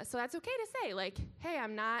comfortable with this. So that's okay to say, like, hey,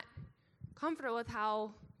 I'm not comfortable with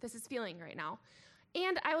how this is feeling right now.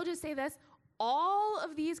 And I will just say this, all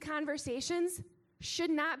of these conversations should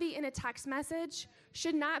not be in a text message,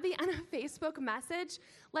 should not be on a Facebook message.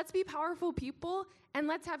 Let's be powerful people, and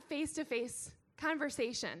let's have face-to-face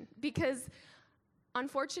conversation, because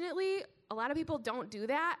unfortunately, a lot of people don't do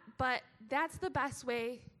that, but that's the best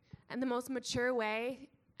way and the most mature way,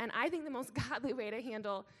 and I think the most godly way to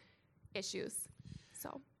handle issues.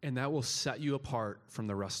 So. And that will set you apart from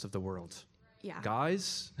the rest of the world. Yeah.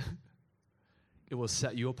 Guys, it will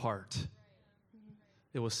set you apart.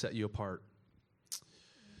 It will set you apart.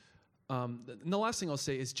 And the last thing I'll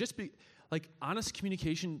say is just be, like, honest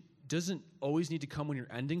communication doesn't always need to come when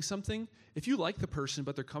you're ending something. If you like the person,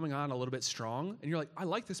 but they're coming on a little bit strong, and you're like, I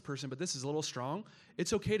like this person, but this is a little strong,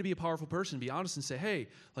 it's okay to be a powerful person, be honest and say, hey,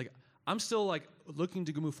 like, I'm still, like, looking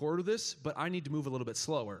to move forward with this, but I need to move a little bit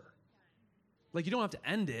slower. Like, you don't have to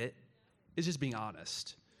end it. It's just being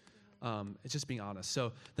honest. It's just being honest.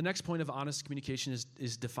 So the next point of honest communication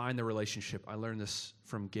is define the relationship. I learned this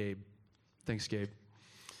from Gabe. Thanks, Gabe.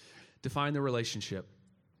 Define the relationship.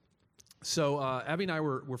 So Abbie and I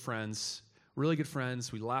were friends, really good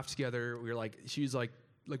friends. We laughed together. We were like, she was like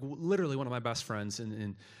literally one of my best friends,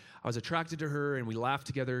 and I was attracted to her, and we laughed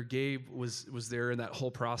together. Gabe was there in that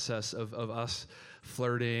whole process of us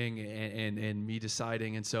flirting and me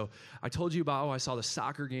deciding. And so I told you about, I saw the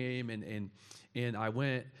soccer game, and I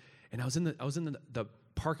went, and I was in the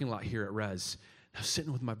parking lot here at Res. I was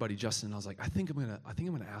sitting with my buddy Justin, and I was like, I think I'm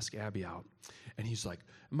gonna ask Abbie out. And he's like,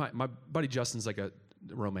 my buddy Justin's like a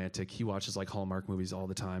romantic. He watches like Hallmark movies all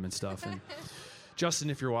the time and stuff. And Justin,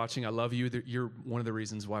 if you're watching, I love you. You're one of the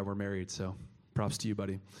reasons why we're married. So props to you,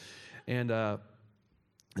 buddy. And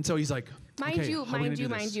so he's like, mind you,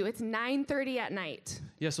 it's 9:30 at night.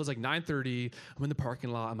 Yeah, so it's like 9:30. I'm in the parking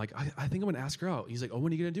lot. I'm like, I think I'm going to ask her out. He's like, oh,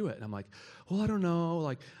 when are you going to do it? And I'm like, well, I don't know.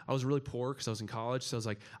 Like, I was really poor because I was in college. So I was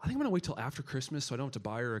like, I think I'm going to wait till after Christmas so I don't have to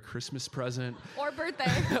buy her a Christmas present. Or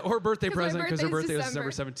birthday. Or birthday present, because her birthday was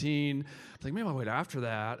December 17. I was like, maybe I'll wait after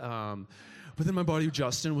that. But then my buddy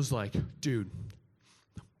Justin was like, dude,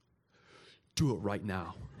 do it right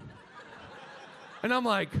now. And I'm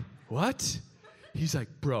like, what? He's like,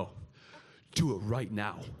 bro, do it right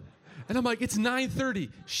now. And I'm like, it's 9:30.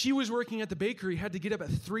 She was working at the bakery, had to get up at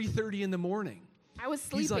 3:30 in the morning. I was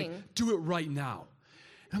sleeping. He's like, do it right now.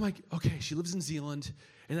 And I'm like, okay, she lives in Zeeland.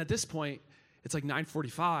 And at this point, it's like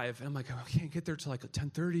 9:45. And I'm like, I can't get there till like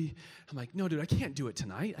 10:30. I'm like, no, dude, I can't do it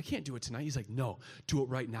tonight. I can't do it tonight. He's like, no, do it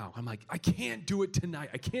right now. I'm like, I can't do it tonight.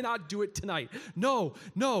 I cannot do it tonight. No.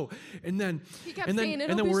 And then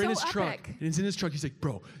we're in his truck. And it's in his truck. He's like,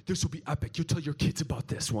 bro, this will be epic. You'll tell your kids about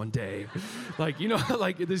this one day. Like, you know,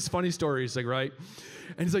 like these funny stories, like, right?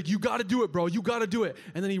 And he's like, you got to do it, bro. You got to do it.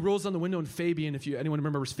 And then he rolls down the window, and Fabian, if anyone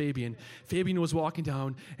remembers Fabian was walking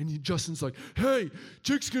down, and Justin's like, hey,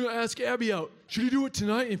 Jake's going to ask Abbie out. Should he do it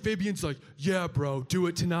tonight? And Fabian's like, yeah, bro, do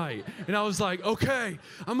it tonight. And I was like, okay,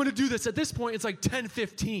 I'm going to do this. At this point, it's like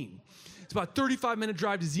 10:15. It's about a 35-minute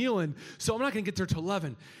drive to Zeeland, so I'm not going to get there till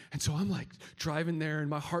 11. And so I'm like driving there, and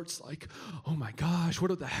my heart's like, oh my gosh,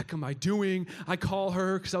 what the heck am I doing? I call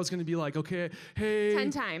her because I was going to be like, okay, hey.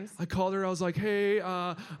 10 times. I called her. I was like, hey,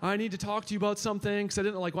 I need to talk to you about something, because I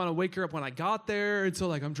didn't like want to wake her up when I got there. And so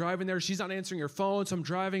like I'm driving there. She's not answering her phone, so I'm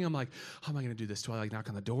driving. I'm like, how am I going to do this? Do I like knock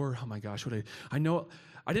on the door? Oh my gosh, I know.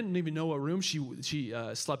 I didn't even know what room she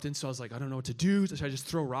slept in, so I was like, I don't know what to do. Should I just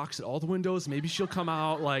throw rocks at all the windows? Maybe she'll come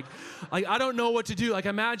out. Like I don't know what to do. Like,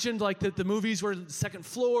 imagined like the movies where the second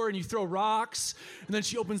floor and you throw rocks, and then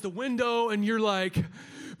she opens the window and you're like,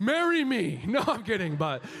 marry me. No, I'm kidding.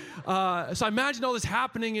 But so I imagined all this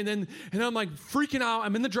happening, and I'm like freaking out.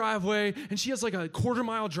 I'm in the driveway, and she has like a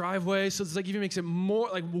quarter-mile driveway, so it's like even makes it more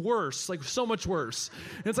like worse, like so much worse.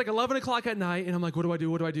 And it's like 11 o'clock at night, and I'm like, what do I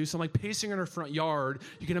do? So I'm like pacing in her front yard.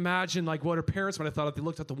 You can imagine like what her parents might have thought if they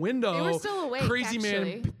looked out the window. They were still awake, Crazy actually.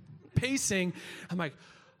 man. pacing. I'm like,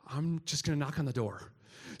 I'm just going to knock on the door.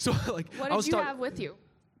 So like, What did you have with you?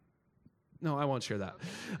 No, I won't share that.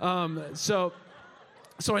 So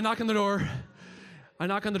I knock on the door.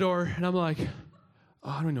 And I'm like, oh,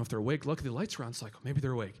 I don't even know if they're awake. Look, the lights are on. It's like, maybe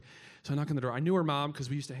they're awake. So I knock on the door. I knew her mom because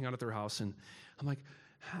we used to hang out at their house. And I'm like,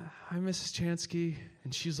 hi, Mrs. Chansky.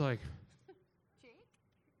 And she's like,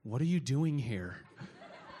 what are you doing here?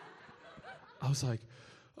 I was like,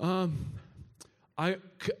 I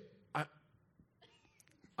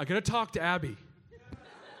got to talk to Abbie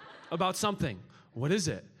about something. What is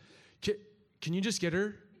it? Can you just get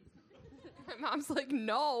her? My mom's like,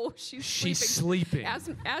 no, she's sleeping.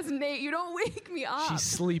 As Nate, you don't wake me up. She's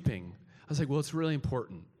sleeping. I was like, well, it's really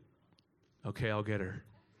important. Okay, I'll get her.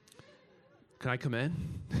 Can I come in?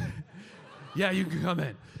 Yeah, you can come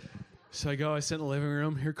in. So I sit in the living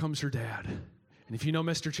room. Here comes her dad. And if you know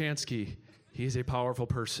Mr. Chansky, he's a powerful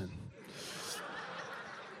person.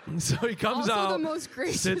 So he comes also out, the most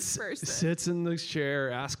gracious person. Sits in the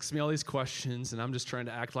chair, asks me all these questions, and I'm just trying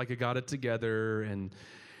to act like I got it together. And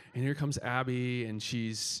here comes Abbie, and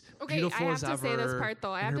she's beautiful as ever. I have to say this part,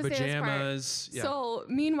 though. I have to say this part. Yeah. So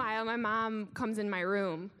meanwhile, my mom comes in my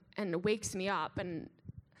room and wakes me up. And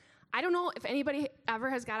I don't know if anybody ever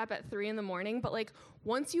has got up at 3 a.m, but like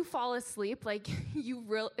once you fall asleep, like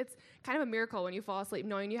it's kind of a miracle when you fall asleep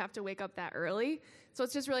knowing you have to wake up that early. So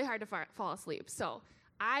it's just really hard to fall asleep. So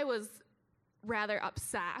I was rather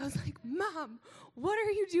upset. I was like, Mom, what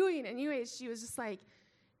are you doing? Anyways, she was just like,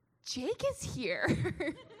 Jake is here.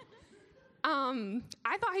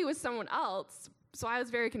 I thought he was someone else, so I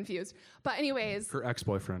was very confused. But anyways. Her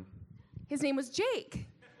ex-boyfriend. His name was Jake.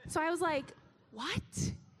 So I was like, what?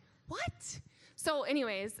 So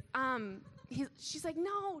anyways, she's like,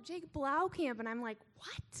 no, Jake Blauwkamp. And I'm like,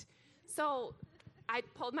 what? So I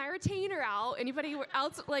pulled my retainer out. Anybody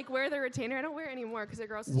else like wear their retainer? I don't wear it anymore because it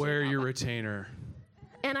grosses me out. Wear your retainer.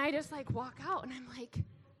 And I just like walk out and I'm like,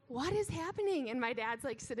 what is happening? And my dad's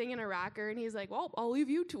like sitting in a rocker and he's like, well, I'll leave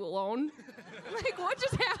you two alone. I'm like, what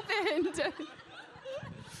just happened?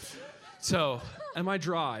 So on my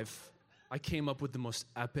drive, I came up with the most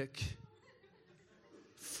epic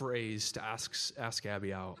phrase to ask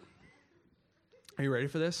Abbie out. Are you ready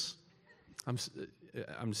for this? I'm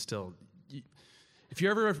still. If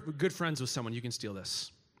you're ever good friends with someone, you can steal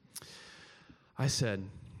this. I said,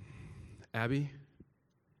 Abbie,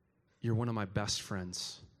 you're one of my best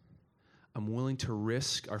friends. I'm willing to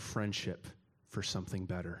risk our friendship for something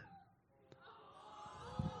better.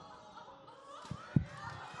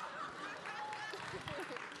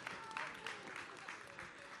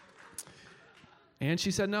 And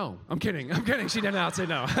she said no. I'm kidding. She did not say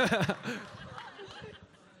no. I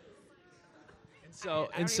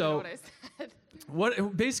don't even know what I said.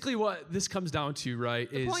 Basically what this comes down to, right,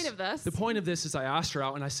 is the point of this is I asked her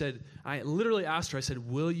out and I literally asked her, I said,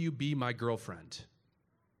 will you be my girlfriend?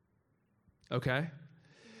 Okay?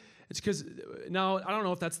 It's because now I don't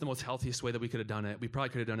know if that's the most healthiest way that we could have done it. We probably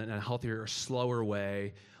could have done it in a healthier or slower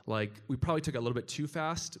way. Like we probably took it a little bit too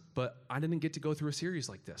fast, but I didn't get to go through a series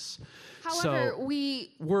like this. However,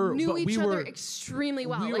 we knew each other extremely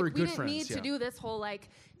well. We didn't need to do this whole like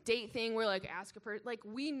date thing where like ask a person. Like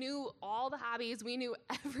we knew all the hobbies. We knew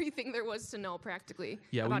everything there was to know practically.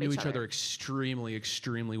 Yeah, we knew each other extremely,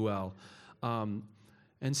 extremely well. And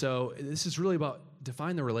so this is really about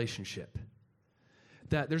define the relationship.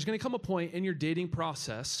 That there's going to come a point in your dating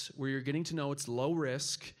process where you're getting to know it's low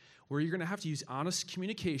risk, where you're going to have to use honest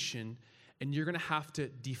communication, and you're going to have to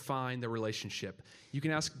define the relationship. You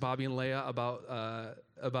can ask Bobby and Leah about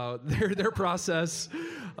their process,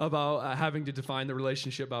 about having to define the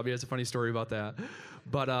relationship. Bobby has a funny story about that.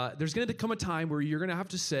 But there's going to come a time where you're going to have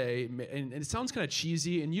to say, and it sounds kind of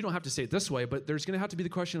cheesy, and you don't have to say it this way, but there's going to have to be the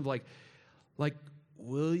question of like,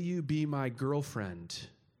 will you be my girlfriend?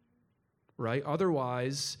 Right?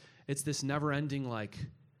 Otherwise, it's this never-ending are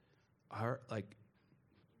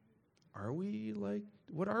we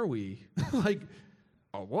what are we?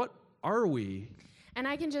 What are we? And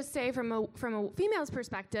I can just say from a female's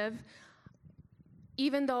perspective,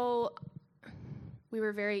 even though we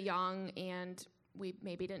were very young and we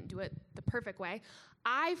maybe didn't do it the perfect way,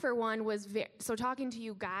 I, for one, was so talking to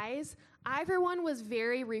you guys, I, for one, was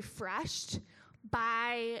very refreshed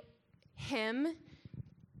by him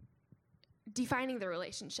defining the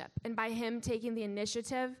relationship and by him taking the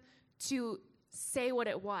initiative to say what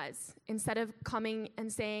it was instead of coming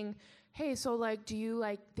and saying, hey, so do you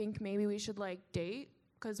think maybe we should date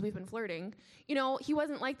because we've been flirting? You know, he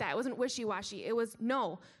wasn't like that. It wasn't wishy-washy. It was,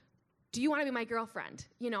 no, do you want to be my girlfriend?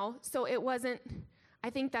 You know, so it wasn't, I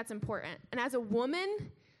think that's important. And as a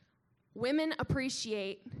woman, women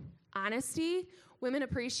appreciate honesty. women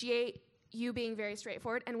appreciate you being very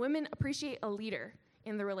straightforward, and women appreciate a leader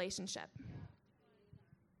in the relationship.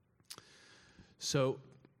 So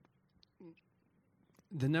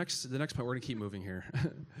the next point, we're going to keep moving here,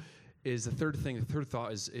 is the third thing. The third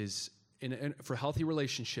thought is for healthy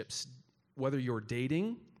relationships, whether you're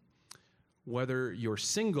dating, whether you're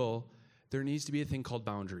single, there needs to be a thing called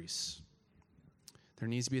boundaries. There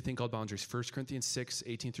needs to be a thing called boundaries. 1 Corinthians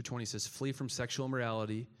 6:18-20 says, flee from sexual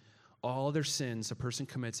immorality. All other sins a person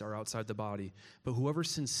commits are outside the body, but whoever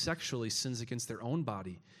sins sexually sins against their own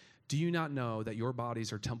body. Do you not know that your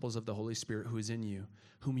bodies are temples of the Holy Spirit who is in you,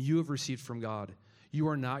 whom you have received from God? You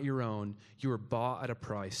are not your own. You are bought at a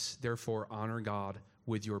price. Therefore, honor God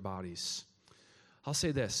with your bodies. I'll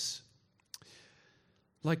say this.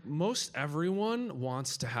 Like, most everyone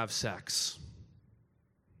wants to have sex.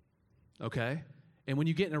 Okay? And when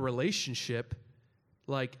you get in a relationship,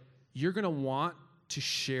 like, you're going to want to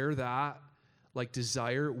share that, like,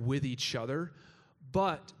 desire with each other.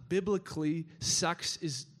 But biblically, sex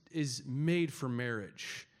is made for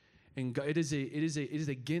marriage. And it is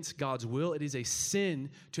against God's will. It is a sin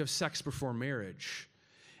to have sex before marriage.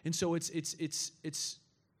 And so we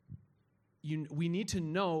need to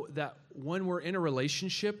know that when we're in a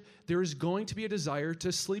relationship, there is going to be a desire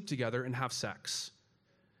to sleep together and have sex.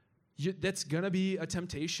 That's going to be a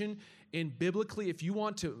temptation. And biblically, if you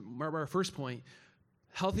want to, our first point,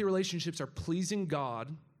 healthy relationships are pleasing God,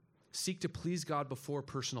 seek to please God before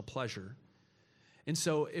personal pleasure. And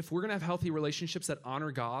so if we're going to have healthy relationships that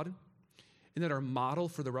honor God and that are model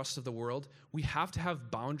for the rest of the world, we have to have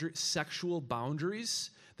sexual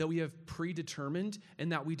boundaries that we have predetermined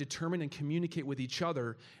and that we determine and communicate with each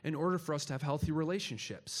other in order for us to have healthy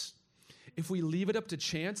relationships. If we leave it up to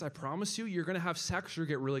chance, I promise you, you're going to have sex or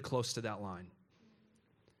get really close to that line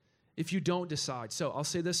if you don't decide. So I'll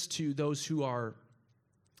say this to those who are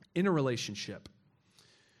in a relationship,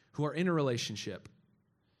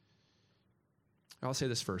 I'll say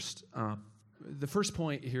this first. The first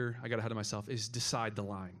point here, I got ahead of myself, is decide the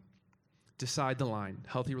line. Decide the line.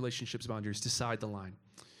 Healthy relationships, boundaries, decide the line.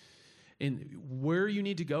 And where you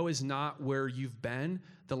need to go is not where you've been.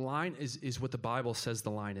 The line is what the Bible says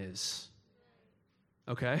the line is.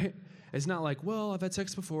 Okay? It's not like, well, I've had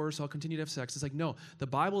sex before, so I'll continue to have sex. It's like, no, the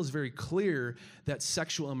Bible is very clear that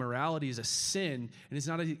sexual immorality is a sin, and it's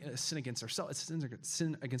not a sin against ourselves, it's a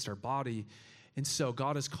sin against our body. And so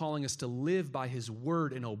God is calling us to live by his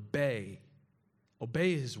word and obey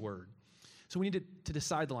his word. So we need to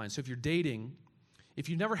decide the line. So if you're dating, if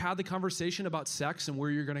you've never had the conversation about sex and where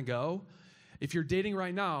you're going to go, if you're dating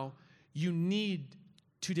right now, you need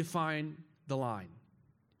to define the line.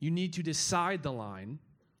 You need to decide the line.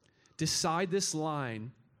 Decide this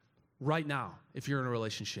line right now if you're in a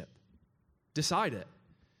relationship. Decide it.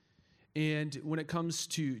 And when it comes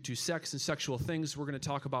to sex and sexual things, we're going to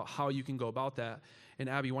talk about how you can go about that. And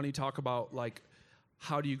Abbie, why don't you talk about, like,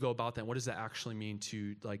 how do you go about that? What does that actually mean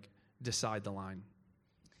to, like, decide the line?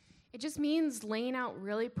 It just means laying out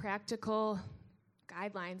really practical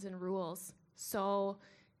guidelines and rules. So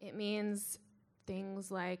it means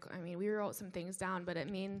things like, we wrote some things down, but it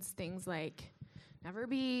means things like never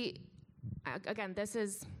be, again,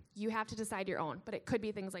 you have to decide your own, but it could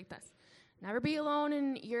be things like this. Never be alone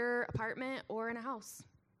in your apartment or in a house.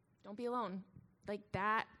 Don't be alone. Like,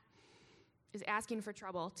 that is asking for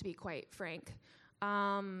trouble, to be quite frank.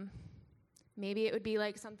 Maybe it would be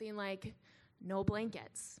like something like no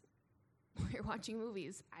blankets while you're watching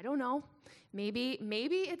movies. I don't know. Maybe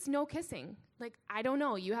it's no kissing. Like, I don't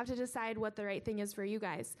know. You have to decide what the right thing is for you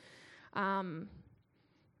guys. And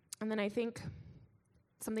then I think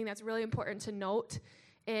something that's really important to note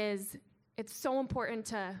is it's so important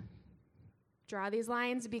to draw these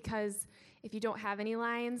lines, because if you don't have any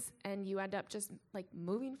lines and you end up just, like,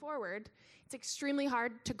 moving forward, it's extremely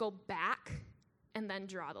hard to go back and then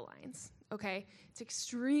draw the lines, okay? It's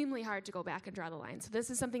extremely hard to go back and draw the lines. So this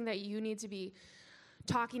is something that you need to be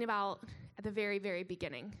talking about at the very, very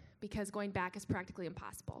beginning, because going back is practically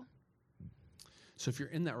impossible. So if you're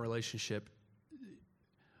in that relationship,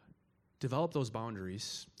 develop those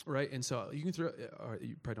boundaries, right? And so you can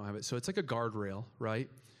you probably don't have it. So it's like a guardrail, right?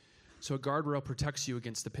 So a guardrail protects you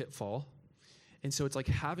against the pitfall. And so it's like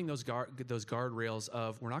having those guardrails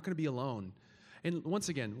of, we're not going to be alone. And once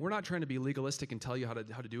again, we're not trying to be legalistic and tell you how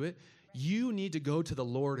to do it. You need to go to the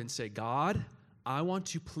Lord and say, God, I want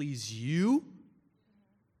to please you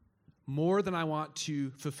more than I want to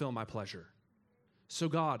fulfill my pleasure. So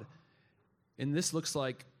God, and this looks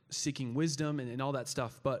like seeking wisdom and all that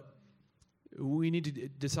stuff, but we need to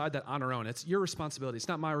decide that on our own. It's your responsibility. It's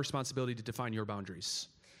not my responsibility to define your boundaries.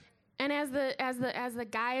 And as the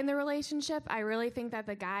guy in the relationship, I really think that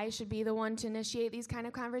the guy should be the one to initiate these kind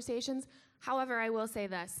of conversations. However, I will say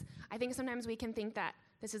this. I think sometimes we can think that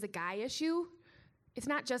this is a guy issue. It's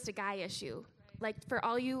not just a guy issue. Like, for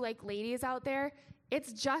all you, like, ladies out there,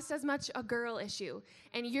 it's just as much a girl issue.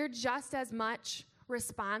 And you're just as much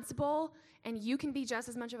responsible, and you can be just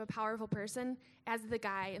as much of a powerful person as the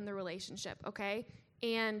guy in the relationship, okay?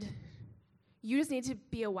 And you just need to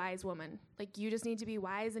be a wise woman. Like, you just need to be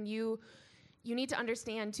wise, and you need to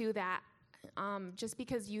understand, too, that just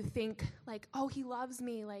because you think, like, oh, he loves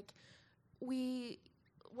me, like,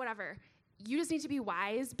 whatever. You just need to be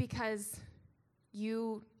wise because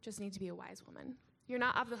you just need to be a wise woman. You're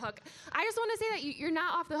not off the hook. I just want to say that you're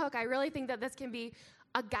not off the hook. I really think that this can be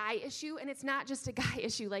a guy issue, and it's not just a guy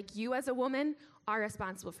issue. Like, you as a woman are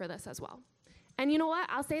responsible for this as well. And you know what?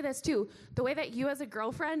 I'll say this too. The way that you as a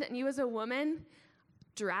girlfriend and you as a woman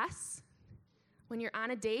dress when you're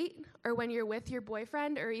on a date or when you're with your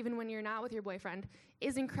boyfriend or even when you're not with your boyfriend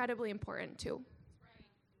is incredibly important too.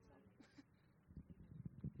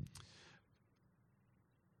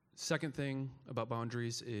 Second thing about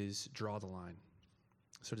boundaries is draw the line.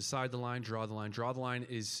 So decide the line, draw the line. Draw the line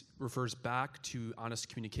refers back to honest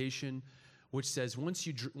communication, which says once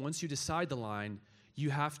you decide the line, you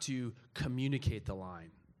have to communicate the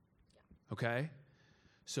line. Okay?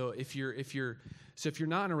 So if you're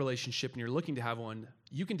not in a relationship and you're looking to have one,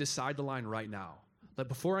 you can decide the line right now. Like,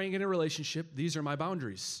 before I get in a relationship, these are my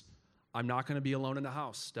boundaries. I'm not going to be alone in the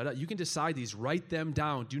house. You can decide these. Write them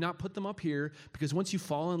down. Do not put them up here, because once you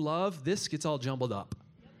fall in love, this gets all jumbled up.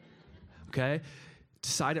 Okay?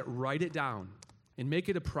 Decide it, write it down, and make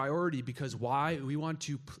it a priority, because why? We want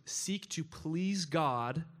to seek to please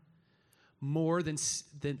God more than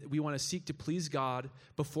we want to seek to please God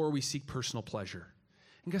before we seek personal pleasure.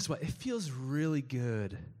 And guess what? It feels really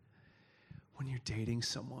good when you're dating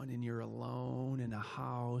someone and you're alone in a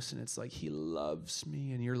house and it's like, he loves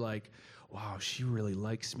me, and you're like, wow, she really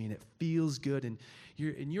likes me, and it feels good, and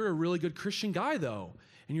you're a really good Christian guy though.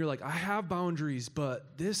 And you're like, I have boundaries,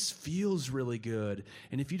 but this feels really good.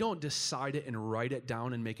 And if you don't decide it and write it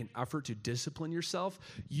down and make an effort to discipline yourself,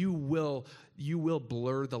 you will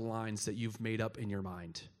blur the lines that you've made up in your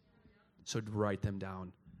mind. So write them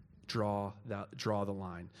down. Draw the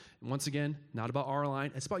line. And once again, not about our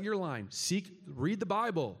line, it's about your line. Read the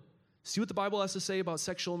Bible. See what the Bible has to say about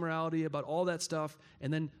sexual immorality, about all that stuff,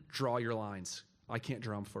 and then draw your lines. I can't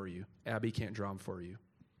draw them for you. Abbie can't draw them for you.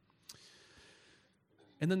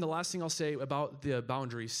 And then the last thing I'll say about the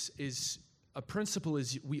boundaries is a principle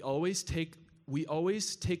is we always take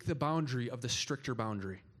the boundary of the stricter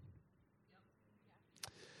boundary.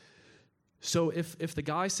 So if the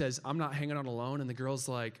guy says, I'm not hanging out alone, and the girl's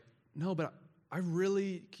like, no, but I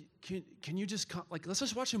really, can you just come, like, let's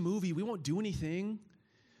just watch a movie. We won't do anything.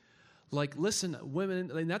 Like, listen,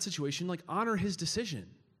 women, in that situation, like, honor his decision.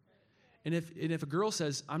 And if a girl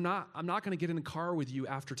says, I'm not going to get in a car with you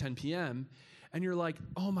after 10 p.m., and you're like,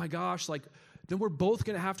 oh my gosh, like, then we're both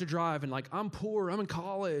going to have to drive, and like, I'm poor, I'm in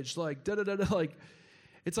college, like, da-da-da-da, like,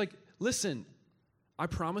 it's like, listen, I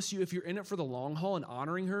promise you, if you're in it for the long haul and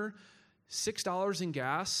honoring her, $6 in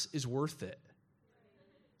gas is worth it.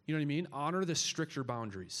 You know what I mean? Honor the stricter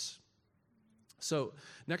boundaries. So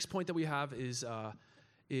next point that we have is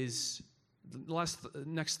the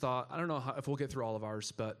next thought. I don't know if we'll get through all of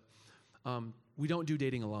ours, but we don't do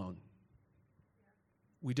dating alone.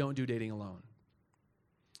 We don't do dating alone.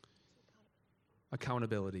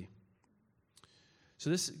 Accountability. So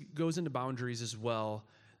this goes into boundaries as well.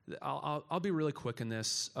 I'll be really quick in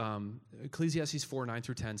this. Ecclesiastes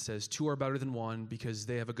 4:9-10 says, two are better than one because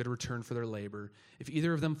they have a good return for their labor. If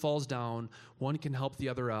either of them falls down, one can help the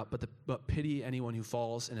other up, but pity anyone who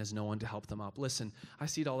falls and has no one to help them up. Listen, I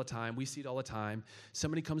see it all the time. We see it all the time.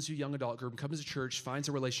 Somebody comes to a young adult group, comes to church, finds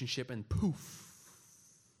a relationship, and poof,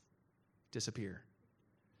 disappear.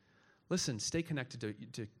 Listen, stay connected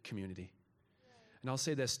to community. And I'll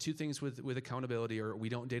say this, two things with accountability, or we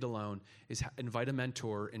don't date alone, is invite a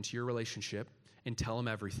mentor into your relationship and tell them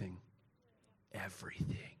everything.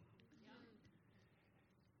 Everything.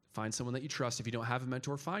 Find someone that you trust. If you don't have a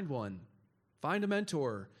mentor, find one. Find a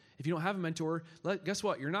mentor. If you don't have a mentor, guess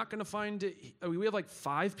what? You're not going to find it. We have like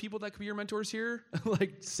 5 people that could be your mentors here,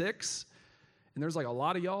 like 6. And there's like a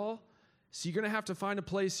lot of y'all. So you're going to have to find a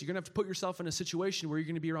place. You're going to have to put yourself in a situation where you're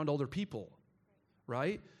going to be around older people,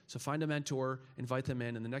 right? So find a mentor, invite them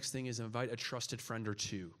in, and the next thing is invite a trusted friend or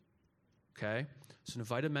two, okay? So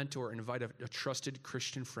invite a mentor and invite a trusted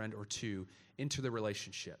Christian friend or two into the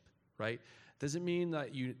relationship, right? Doesn't mean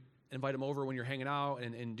that you invite them over when you're hanging out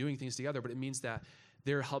and doing things together, but it means that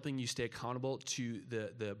they're helping you stay accountable to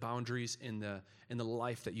the boundaries in the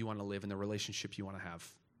life that you want to live, in the relationship you want to have.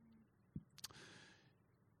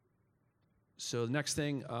 So the next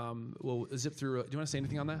thing, we'll zip through. Do you want to say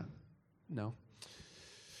anything on that? No.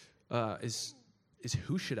 Is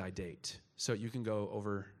who should I date? So you can go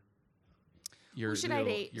over your who should I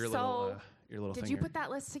date? Your so little did thing you here. put that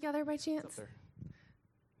list together by chance? It's up there.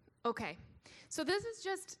 Okay. So this is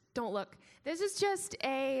just, don't look. This is just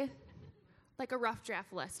a rough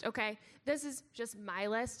draft list, okay? This is just my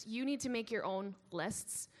list. You need to make your own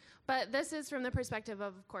lists. But this is from the perspective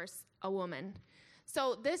of course, a woman.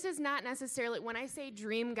 So this is not necessarily, when I say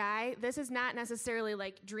dream guy, this is not necessarily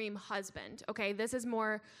like dream husband, okay? This is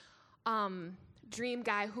more dream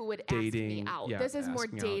guy who would ask me out. Yeah, this is more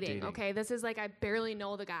dating, okay? This is like I barely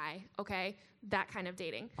know the guy, okay? That kind of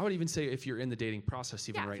dating. I would even say if you're in the dating process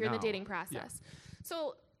right now. Yeah, if you're in the dating process.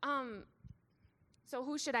 Yeah. So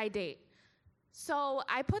who should I date? So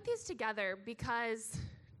I put these together because,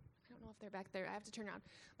 I don't know if they're back there, I have to turn around.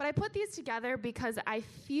 But I put these together because I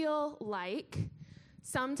feel like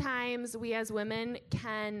sometimes we as women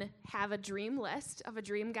can have a dream list of a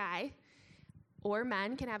dream guy, or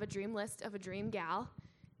men can have a dream list of a dream gal,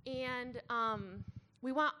 and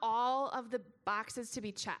we want all of the boxes to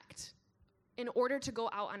be checked in order to go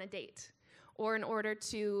out on a date, or in order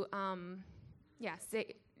to,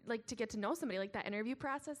 to get to know somebody, like that interview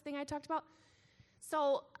process thing I talked about.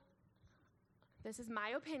 So this is my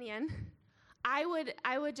opinion. I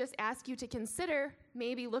would just ask you to consider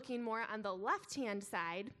maybe looking more on the left-hand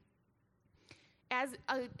side as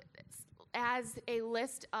a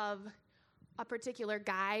list of a particular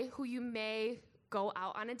guy who you may go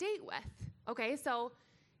out on a date with. Okay, so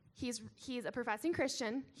he's a professing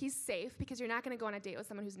Christian. He's safe because you're not going to go on a date with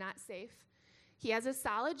someone who's not safe. He has a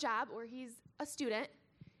solid job, or he's a student.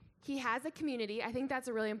 He has a community. I think that's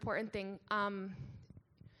a really important thing. I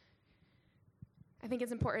think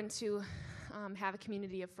it's important to have a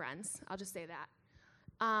community of friends. I'll just say that.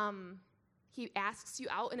 He asks you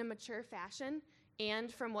out in a mature fashion,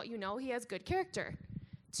 and from what you know, he has good character.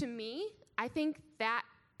 To me, I think that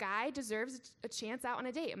guy deserves a chance out on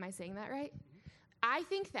a date. Am I saying that right? I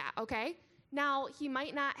think that, okay? Now, he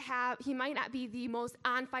might not be the most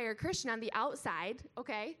on-fire Christian on the outside,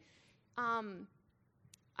 okay?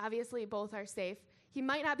 Obviously, both are safe. He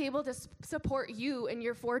might not be able to support you and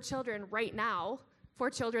your 4 children right now. 4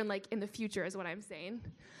 children, like, in the future is what I'm saying.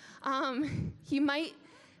 He might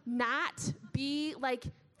not be, like,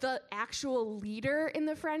 the actual leader in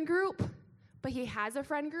the friend group, but he has a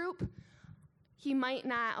friend group. He might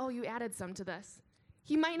not, you added some to this.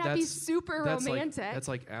 He might not be super romantic. That's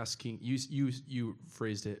like asking, you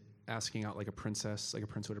phrased it, asking out like a princess, like a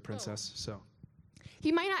prince would a princess, so.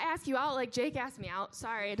 He might not ask you out like Jake asked me out.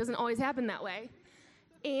 Sorry, it doesn't always happen that way.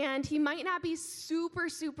 And he might not be super,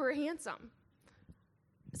 super handsome.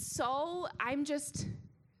 So I'm just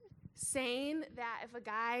saying that if a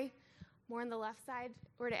guy more on the left side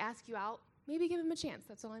were to ask you out, maybe give him a chance.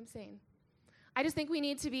 That's all I'm saying. I just think we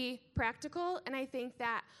need to be practical, and I think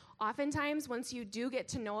that oftentimes once you do get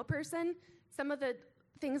to know a person, some of the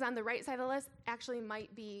things on the right side of the list actually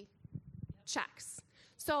might be checks.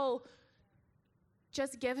 So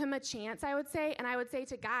just give him a chance, I would say, and I would say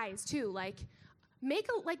to guys too, make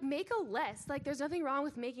a list. Like, there's nothing wrong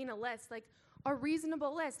with making a list, like a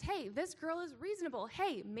reasonable list. Hey, this girl is reasonable.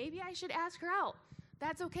 Hey, maybe I should ask her out.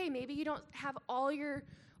 That's okay. Maybe you don't have all your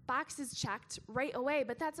boxes checked right away,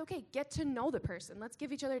 but that's okay. Get to know the person. Let's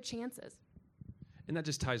give each other chances. And that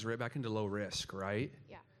just ties right back into low risk, right?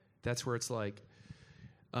 Yeah. That's where it's like,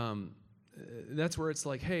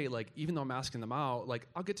 hey, like, even though I'm asking them out, like,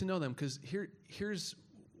 I'll get to know them, because there's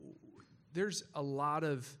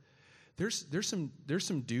some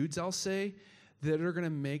dudes, I'll say, that are going to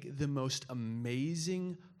make the most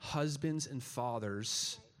amazing husbands and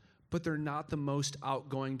fathers, but they're not the most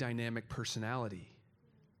outgoing, dynamic personality.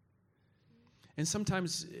 And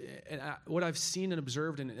sometimes, what I've seen and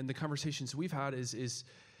observed in the conversations we've had is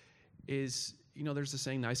there's the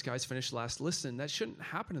saying, nice guys finish last. Listen, that shouldn't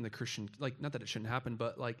happen in the Christian, like, not that it shouldn't happen,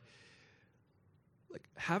 but like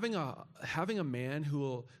having a man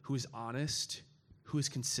who is honest, who is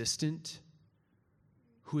consistent,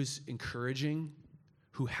 who is encouraging,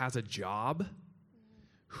 who has a job,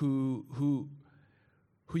 who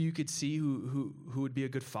you could see who would be a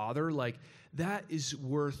good father, like, that is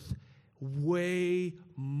worth way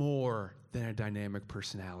more than a dynamic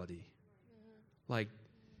personality. Like,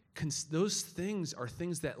 those things are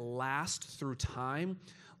things that last through time.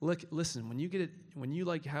 Look, listen, when you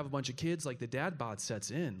like have a bunch of kids, like, the dad bod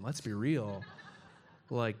sets in. Let's be real.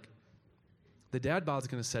 Like, the dad bod's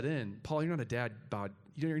going to set in. Paul, you're not a dad bod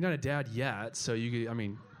you're not a dad yet, so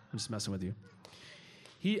I'm just messing with you.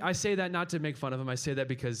 I say that not to make fun of him. I say that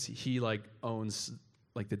because he owns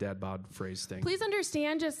the dad bod phrase thing. Please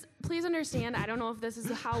understand. I don't know if this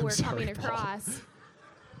is how we're coming across.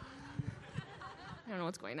 I don't know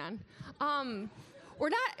what's going on. We're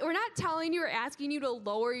not telling you or asking you to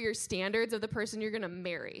lower your standards of the person you're going to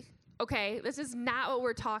marry. Okay, this is not what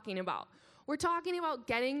we're talking about. We're talking about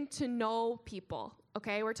getting to know people.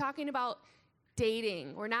 Okay, we're talking about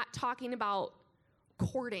dating. We're not talking about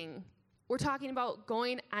courting. We're talking about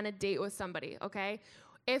going on a date with somebody, okay?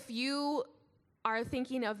 If you are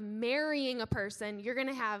thinking of marrying a person, you're going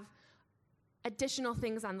to have additional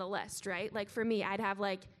things on the list, right? Like for me, I'd have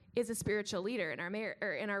is a spiritual leader in our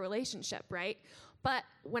in our relationship, right? But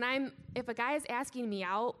if a guy is asking me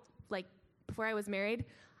out, before I was married,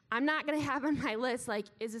 I'm not going to have on my list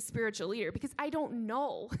is a spiritual leader, because I don't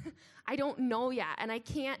know. I don't know yet, and I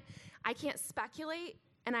can't speculate,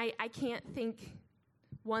 and I can't think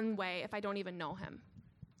one way if I don't even know him.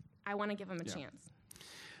 I want to give him a chance.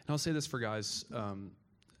 And I'll say this for guys,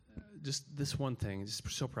 just this one thing, just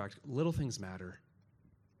so practical. Little things matter.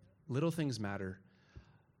 Little things matter.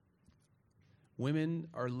 Women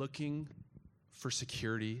are looking for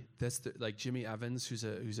security. That's like Jimmy Evans, who's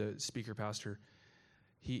a speaker pastor.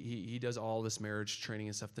 He does all this marriage training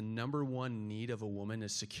and stuff. The number one need of a woman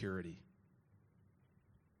is security.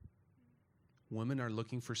 Women are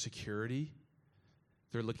looking for security.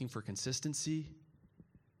 They're looking for consistency.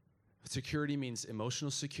 Security means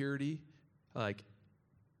emotional security,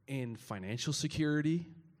 and financial security.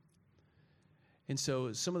 And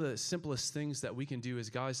so some of the simplest things that we can do as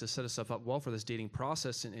guys to set ourselves up well for this dating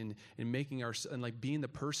process and making being the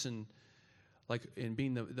person, and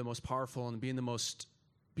being the most powerful and being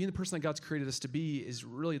the person that God's created us to be is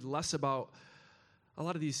really less about a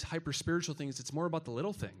lot of these hyper spiritual things. It's more about the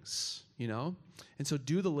little things, And so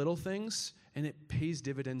do the little things, and it pays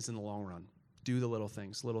dividends in the long run. Do the little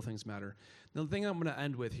things. Little things matter. Now, the thing I'm going to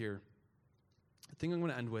end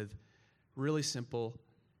with, really simple.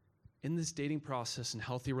 In this dating process and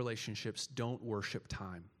healthy relationships, don't worship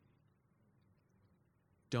time.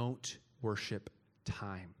 Don't worship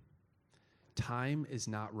time. Time is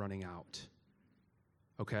not running out.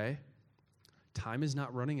 Okay? Time is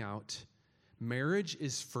not running out. Marriage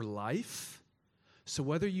is for life. So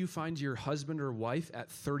whether you find your husband or wife at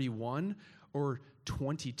 31 or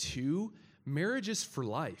 22, marriage is for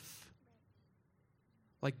life.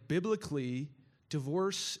 Biblically,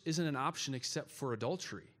 divorce isn't an option except for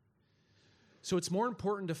adultery. So it's more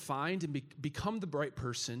important to find and become the right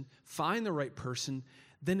person, find the right person,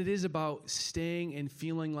 than it is about staying and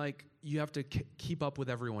feeling like you have to keep up with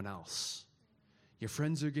everyone else. Your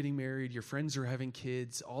friends are getting married, your friends are having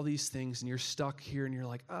kids, all these things, and you're stuck here and you're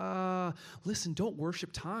like, listen, don't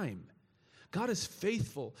worship time. God is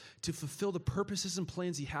faithful to fulfill the purposes and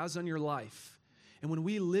plans he has on your life. And when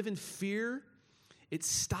we live in fear, it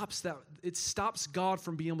stops God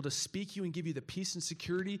from being able to speak you and give you the peace and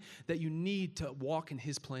security that you need to walk in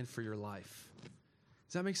his plan for your life.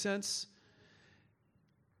 Does that make sense?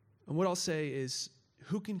 And what I'll say is,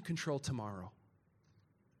 who can control tomorrow?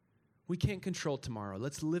 We can't control tomorrow.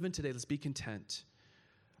 Let's live in today. Let's be content.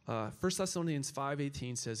 1 Thessalonians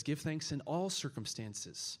 5:18 says, give thanks in all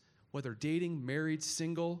circumstances, whether dating, married,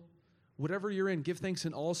 single, whatever you're in, give thanks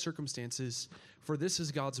in all circumstances, for this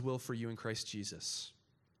is God's will for you in Christ Jesus.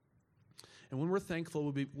 And when we're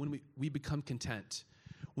thankful, when we become content.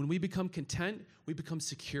 When we become content, we become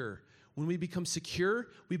secure. When we become secure,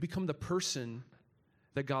 we become the person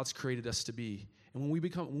that God's created us to be. And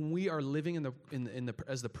when we are living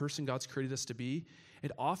as the person God's created us to be,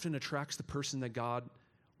 it often attracts the person that God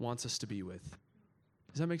wants us to be with.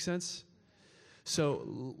 Does that make sense?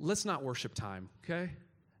 So let's not worship time, okay?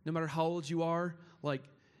 No matter how old you are,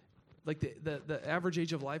 the average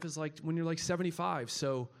age of life is when you're 75.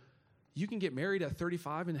 So you can get married at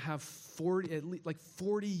 35 and have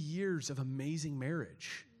 40 years of amazing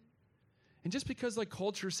marriage. And just because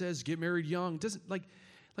culture says get married young, doesn't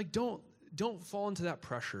don't fall into that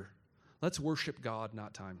pressure. Let's worship God,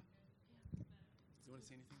 not time. Do you want to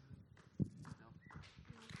say anything?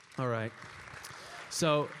 No? All right.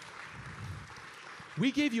 So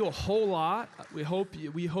we gave you a whole lot. We hope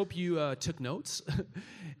you took notes.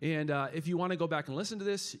 And if you want to go back and listen to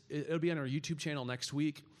this, it'll be on our YouTube channel next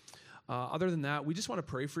week. Other than that, we just want to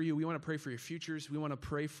pray for you. We want to pray for your futures. We want to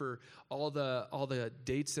pray for all the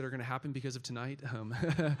dates that are going to happen because of tonight.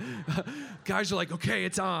 Guys are like, okay,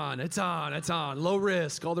 it's on. Low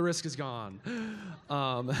risk. All the risk is gone.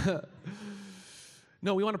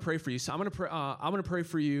 No, we want to pray for you. So I'm going to pray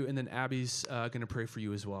for you, and then Abbie's going to pray for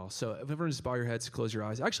you as well. So if everyone just bow your heads, close your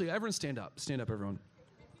eyes. Actually, everyone stand up. Stand up, everyone.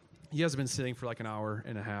 He has been sitting for like an hour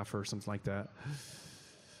and a half or something like that.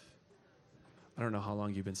 I don't know how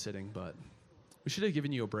long you've been sitting, but we should have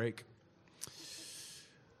given you a break.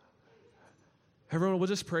 Everyone, we'll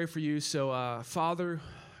just pray for you. So, Father,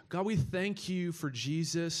 God, we thank you for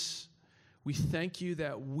Jesus. We thank you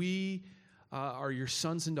that we are your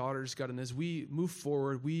sons and daughters, God, and as we move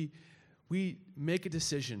forward, we make a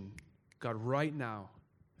decision, God, right now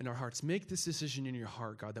in our hearts. Make this decision in your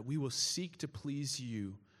heart, God, that we will seek to please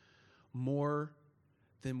you more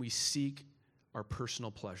than we seek our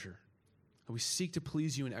personal pleasure. And we seek to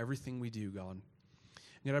please you in everything we do, God.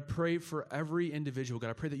 And God, I pray for every individual, God,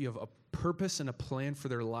 I pray that you have a purpose and a plan for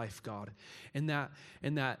their life, God, and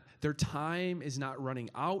that their time is not running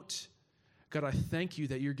out. God, I thank you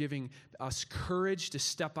that you're giving us courage to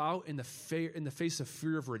step out in the face of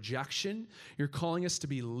fear of rejection. You're calling us to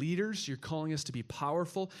be leaders. You're calling us to be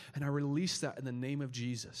powerful, and I release that in the name of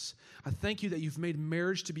Jesus. I thank you that you've made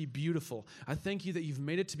marriage to be beautiful. I thank you that you've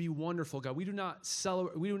made it to be wonderful, God. We do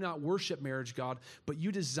not worship marriage, God, but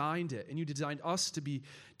you designed it, and you designed us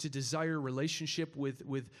to desire relationship with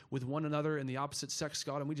one another and the opposite sex,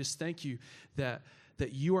 God, and we just thank you that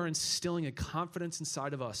you are instilling a confidence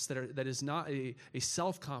inside of us that is not a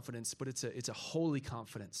self-confidence, but it's a holy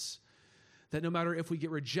confidence. That no matter if we get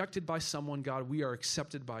rejected by someone, God, we are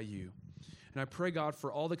accepted by you. And I pray, God,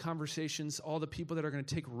 for all the conversations, all the people that are going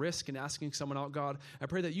to take risk in asking someone out, God, I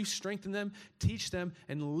pray that you strengthen them, teach them,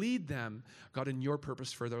 and lead them, God, in your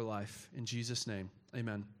purpose for their life. In Jesus' name,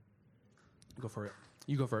 amen. Go for it.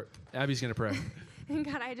 You go for it. Abbie's going to pray. And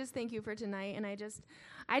God, I just thank you for tonight, and I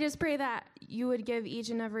just pray that you would give each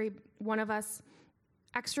and every one of us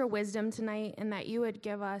extra wisdom tonight, and that you would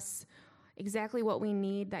give us exactly what we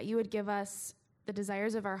need, that you would give us the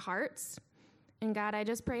desires of our hearts. And God, I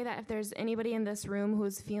just pray that if there's anybody in this room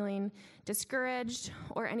who's feeling discouraged,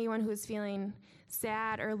 or anyone who's feeling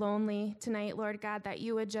sad or lonely tonight, Lord God, that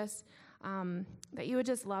you would just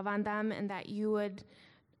love on them, and that you would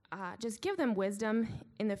just give them wisdom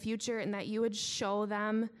in the future, and that you would show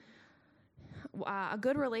them a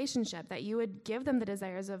good relationship, that you would give them the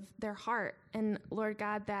desires of their heart. And Lord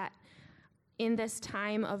God, that in this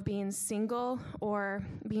time of being single or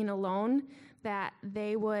being alone, that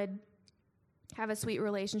they would have a sweet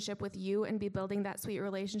relationship with you and be building that sweet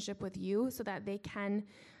relationship with you, so that they can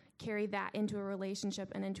carry that into a relationship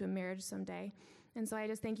and into a marriage someday. And so I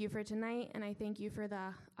just thank you for tonight, and I thank you for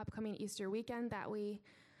the upcoming Easter weekend that we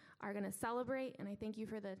are going to celebrate, and I thank you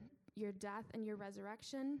for your death and your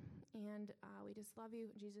resurrection, and we just love you.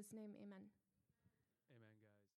 In Jesus' name, amen.